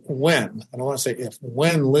when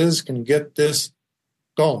Liz can get this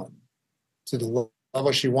going to the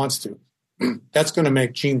level she wants to, that's going to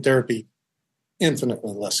make gene therapy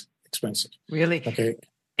infinitely less expensive. Really? Okay.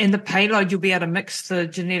 And the payload, you'll be able to mix the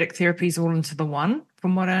genetic therapies all into the one,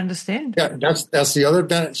 from what I understand? Yeah, that's the other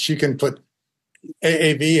benefit. She can put,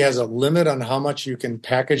 AAV has a limit on how much you can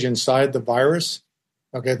package inside the virus,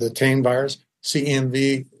 okay, the tame virus.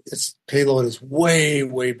 CMV, its payload is way,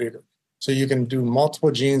 way bigger. So you can do multiple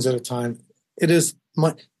genes at a time. It is,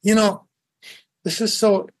 this is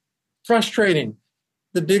so frustrating.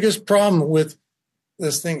 The biggest problem with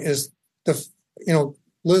this thing is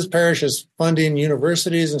Liz Parrish is funding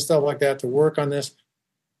universities and stuff like that to work on this.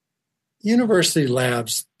 University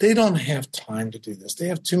labs, they don't have time to do this. They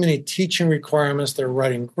have too many teaching requirements. They're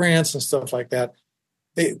writing grants and stuff like that.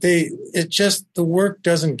 The work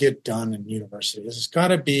doesn't get done in universities. It's got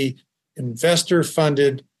to be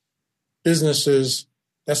investor-funded businesses.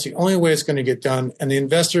 That's the only way it's going to get done. And the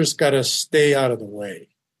investors got to stay out of the way.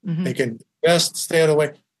 Mm-hmm. They can invest, stay out of the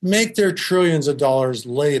way, make their trillions of dollars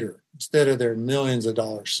later instead of their millions of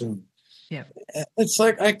dollars soon. Yeah, it's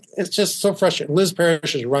it's just so frustrating. Liz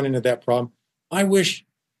Parrish is running into that problem. I've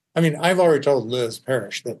already told Liz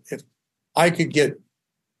Parrish that if I could get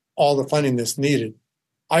all the funding that's needed,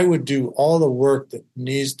 I would do all the work that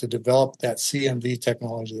needs to develop that CMV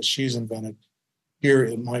technology that she's invented here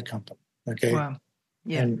in my company. Okay. Wow.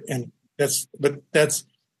 Yeah. And that's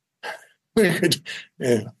we could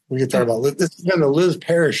talk about this. This has been the Liz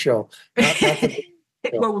Parrish show.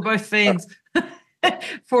 Well, we're both fans.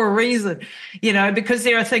 For a reason, because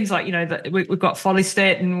there are things like, that we've got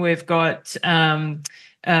follistatin, we've got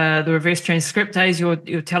the reverse transcriptase, your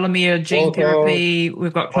telomere gene therapy,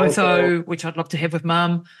 we've got Clotho, which I'd love to have with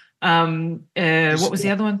Mum. What was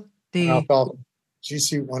the other one? The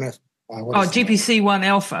GC1F. GPC1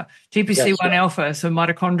 alpha. GPC1 alpha, so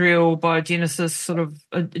mitochondrial biogenesis sort of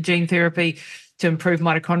a gene therapy to improve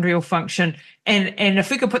mitochondrial function. And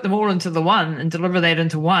if we could put them all into the one and deliver that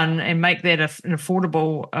into one and make that an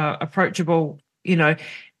affordable, approachable, and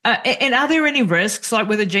are there any risks? Like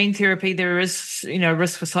with a gene therapy, there is,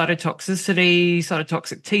 risk for cytotoxicity,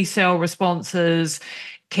 cytotoxic T cell responses.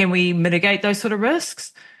 Can we mitigate those sort of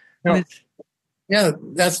risks? Yeah,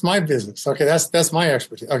 that's my business. Okay, that's my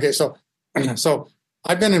expertise. Okay, so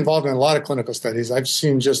I've been involved in a lot of clinical studies. I've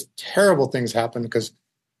seen just terrible things happen because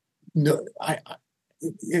they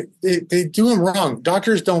do them wrong.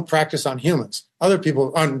 Doctors don't practice on humans. Other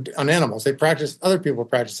people on animals. Other people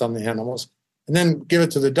practice on the animals, and then give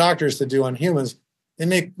it to the doctors to do on humans. They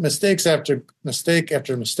make mistakes after mistake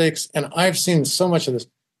after mistakes, and I've seen so much of this.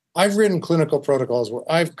 I've written clinical protocols where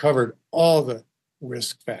I've covered all the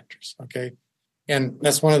risk factors. Okay, and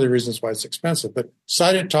that's one of the reasons why it's expensive. But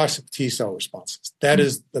cytotoxic T cell responses, that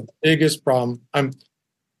is the biggest problem. I'm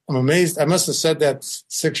amazed. I must have said that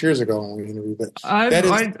 6 years ago when we interviewed. But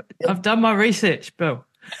I've done my research, Bill.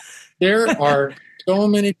 There are so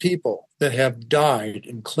many people that have died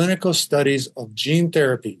in clinical studies of gene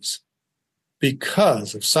therapies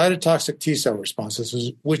because of cytotoxic T cell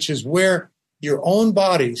responses, which is where your own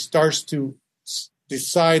body starts to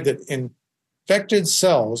decide that infected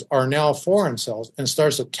cells are now foreign cells and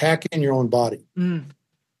starts attacking your own body.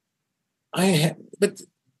 But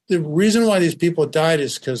the reason why these people died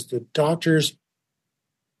is because the doctors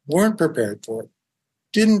weren't prepared for it,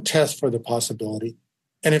 didn't test for the possibility.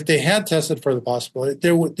 And if they had tested for the possibility,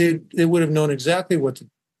 they would have known exactly what to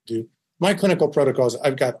do. My clinical protocols,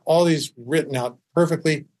 I've got all these written out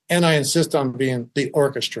perfectly, and I insist on being the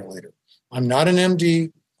orchestra leader. I'm not an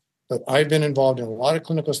MD, but I've been involved in a lot of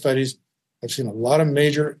clinical studies. I've seen a lot of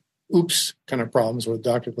major oops kind of problems where the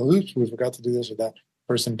doctor goes, oops, we forgot to do this, or that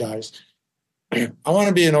person dies. I want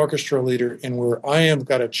to be an orchestra leader in where I have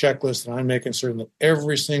got a checklist and I'm making certain that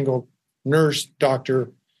every single nurse, doctor,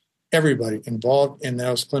 everybody involved in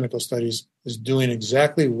those clinical studies is doing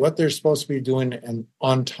exactly what they're supposed to be doing and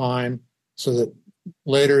on time, so that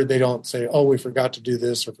later they don't say, oh, we forgot to do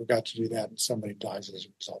this or forgot to do that, and somebody dies as a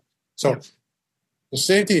result. So the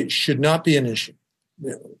safety should not be an issue.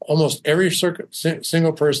 Almost every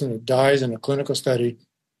single person that dies in a clinical study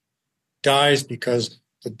dies because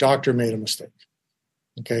the doctor made a mistake.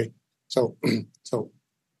 Okay, so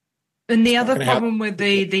and the other problem with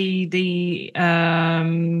the gene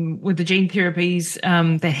therapies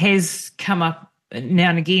that has come up now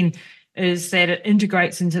and again is that it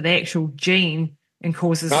integrates into the actual gene and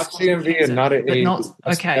causes not CMV cancer, and not an AAV.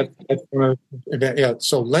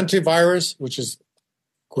 So lentivirus, which is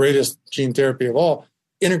greatest gene therapy of all,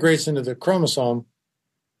 integrates into the chromosome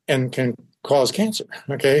and can cause cancer.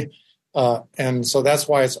 Okay. And so that's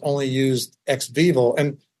why it's only used ex vivo,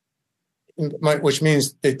 which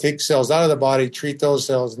means they take cells out of the body, treat those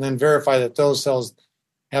cells, and then verify that those cells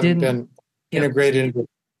haven't been integrated into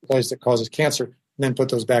the place that causes cancer, and then put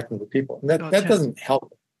those back into the people. And that doesn't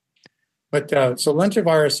help. But so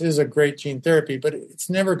lentivirus is a great gene therapy, but it's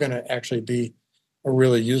never going to actually be a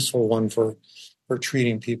really useful one for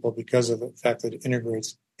treating people because of the fact that it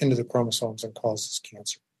integrates into the chromosomes and causes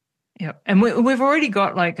cancer. Yeah, and we've already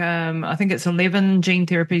got I think it's 11 gene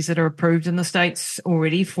therapies that are approved in the States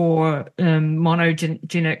already for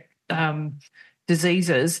monogenic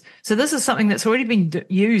diseases. So this is something that's already been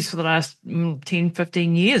used for the last 10,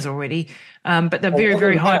 15 years already, but they're very,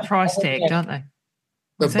 very high price tagged, aren't they?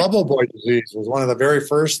 The bubble boy disease was one of the very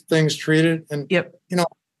first things treated. And,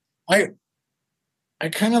 I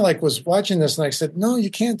kind of was watching this and I said, no, you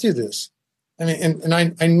can't do this. I mean, and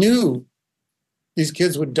I knew these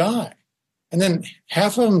kids would die. And then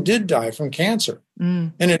half of them did die from cancer.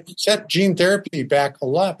 And it set gene therapy back a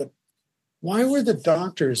lot. But why were the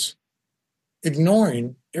doctors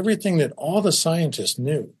ignoring everything that all the scientists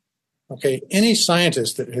knew? Okay, any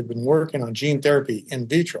scientist that had been working on gene therapy in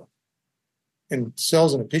vitro, in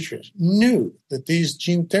cells in a petri dish, knew that these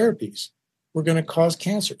gene therapies were going to cause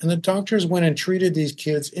cancer. And the doctors went and treated these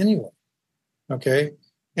kids anyway. Okay,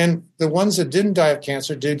 and the ones that didn't die of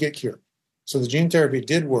cancer did get cured. So the gene therapy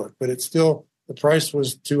did work, but it's still, the price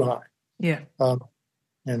was too high. Yeah.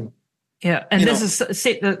 And this has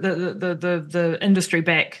set the industry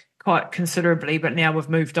back quite considerably, but now we've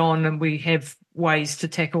moved on and we have ways to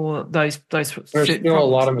tackle those. There's still problems. A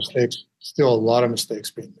lot of mistakes. Still a lot of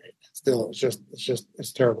mistakes being made. Still,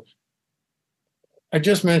 it's terrible. I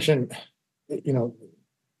just mentioned,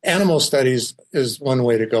 animal studies is one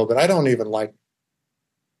way to go, but I don't even like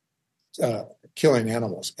killing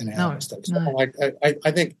animals in animal studies. No.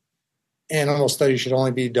 I think animal studies should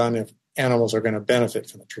only be done if animals are going to benefit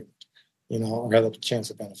from the treatment, or have a chance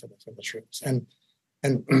of benefiting from the treatments.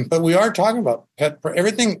 But we are talking about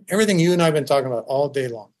everything you and I have been talking about all day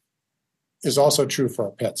long is also true for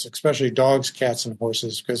our pets, especially dogs, cats, and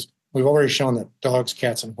horses, because we've already shown that dogs,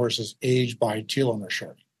 cats, and horses age by telomere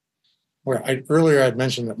shortening. Where earlier I'd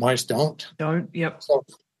mentioned that mice don't. Yep. So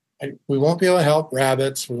we won't be able to help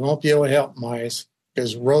rabbits. We won't be able to help mice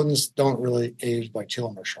because rodents don't really age by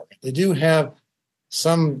telomere shortening. They do have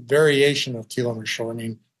some variation of telomere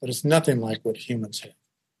shortening, but it's nothing like what humans have.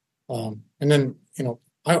 And then,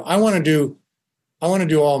 I want to do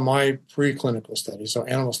all my preclinical studies, so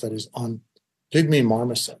animal studies, on pygmy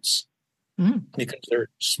marmosets because they're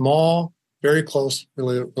small, very close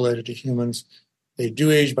related to humans. They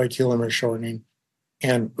do age by telomere shortening,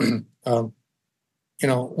 and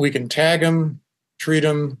we can tag them, treat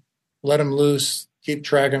them, let them loose, keep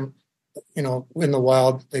track of them. In the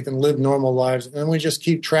wild, they can live normal lives, and then we just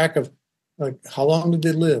keep track of how long did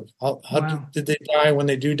they live? How did they die? When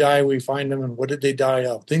they do die, we find them, and what did they die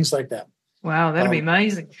of? Things like that. Wow, that'd be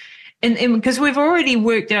amazing. And because we've already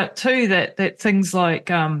worked out too that things like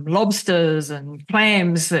lobsters and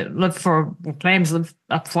clams clams live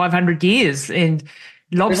up 500 years, and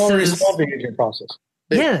lobsters. They've already solved the aging process.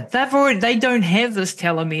 They don't have this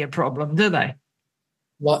telomere problem, do they?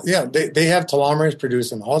 Well, yeah, they have telomeres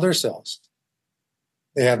produced in all their cells.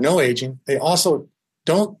 They have no aging. They also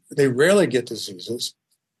they rarely get diseases.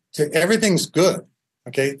 So everything's good.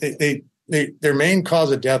 Okay, their main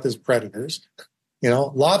cause of death is predators.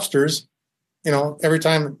 Lobsters, every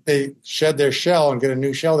time they shed their shell and get a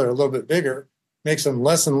new shell, they're a little bit bigger, makes them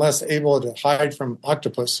less and less able to hide from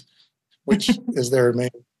octopus, which is their main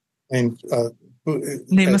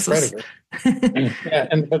nemesis.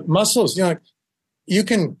 Predator. But mussels, you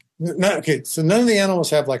can not. Okay, so none of the animals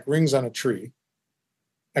have like rings on a tree,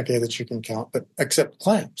 that you can count, but except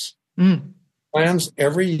clams. Clams,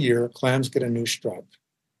 every year, clams get a new stripe.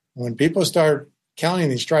 When people start counting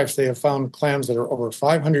these stripes, they have found clams that are over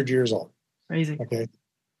 500 years old. Crazy. Okay.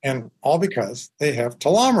 And all because they have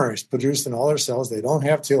telomeres produced in all their cells. They don't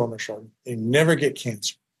have telomere shortening. They never get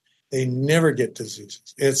cancer. They never get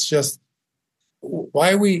diseases. It's just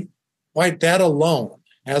why that alone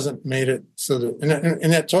hasn't made it so that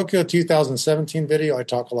in that Tokyo 2017 video, I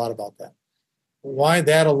talk a lot about that. Why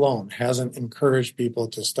that alone hasn't encouraged people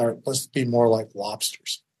to start, let's be more like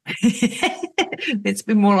lobsters. Let's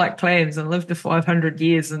be more like clams and live to 500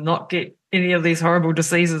 years and not get any of these horrible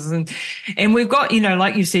diseases. And we've got,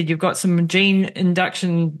 like you said, you've got some gene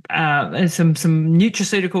induction, and some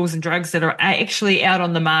nutraceuticals and drugs that are actually out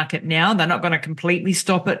on the market now. They're not going to completely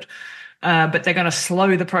stop it, but they're going to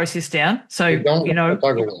slow the process down. So,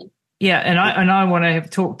 yeah, and I want to have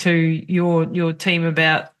talked to your team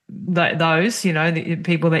about those, the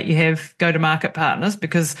people that you have go-to-market partners,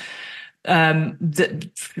 because not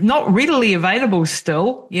readily available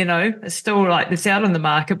still, it's still like it's out on the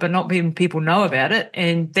market, but not many people know about it,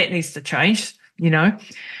 and that needs to change,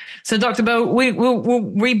 So Dr. Bill, we'll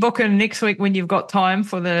rebook in next week when you've got time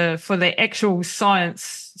for the actual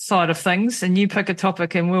science side of things, and you pick a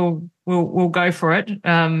topic and we'll go for it,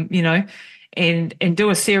 and do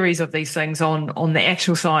a series of these things on the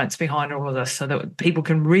actual science behind all of this, so that people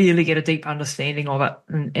can really get a deep understanding of it,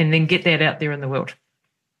 and then get that out there in the world.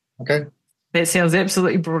 Okay. That sounds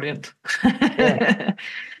absolutely brilliant. Yeah.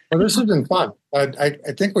 Well, this has been fun. I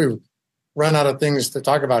think we've run out of things to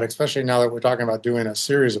talk about, especially now that we're talking about doing a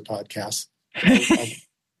series of podcasts. I'm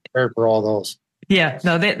prepared for all those. Yeah,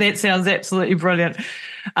 no, that sounds absolutely brilliant.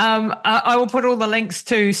 I will put all the links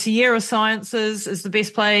to Sierra Sciences is the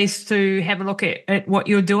best place to have a look at what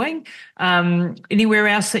you're doing. Anywhere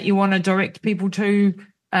else that you want to direct people to?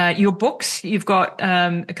 Your books, you've got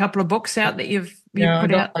a couple of books out that you've put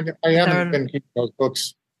out. I haven't been keeping those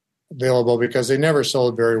books available because they never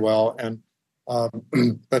sold very well. And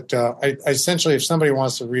but I essentially, if somebody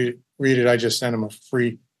wants to read it, I just send them a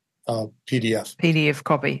free PDF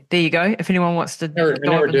copy. There you go. If anyone wants to dive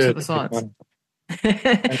into the science.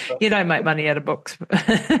 You don't make money out of books.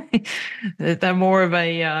 They're more of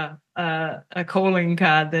a calling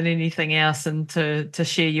card than anything else, and to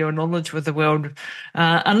share your knowledge with the world,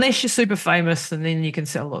 unless you're super famous, and then you can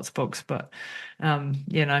sell lots of books. But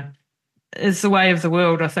it's the way of the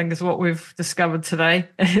world, I think, is what we've discovered today,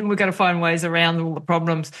 and we've got to find ways around all the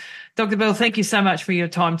problems. Dr. Bill, thank you so much for your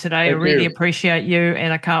time today. I really appreciate you,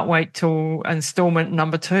 and I can't wait till installment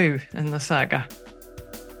number 2 in the saga.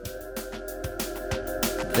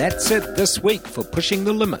 That's it this week for Pushing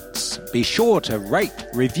the Limits. Be sure to rate,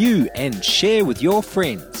 review and share with your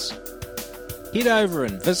friends. Head over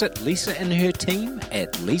and visit Lisa and her team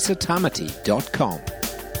at lisatamati.com.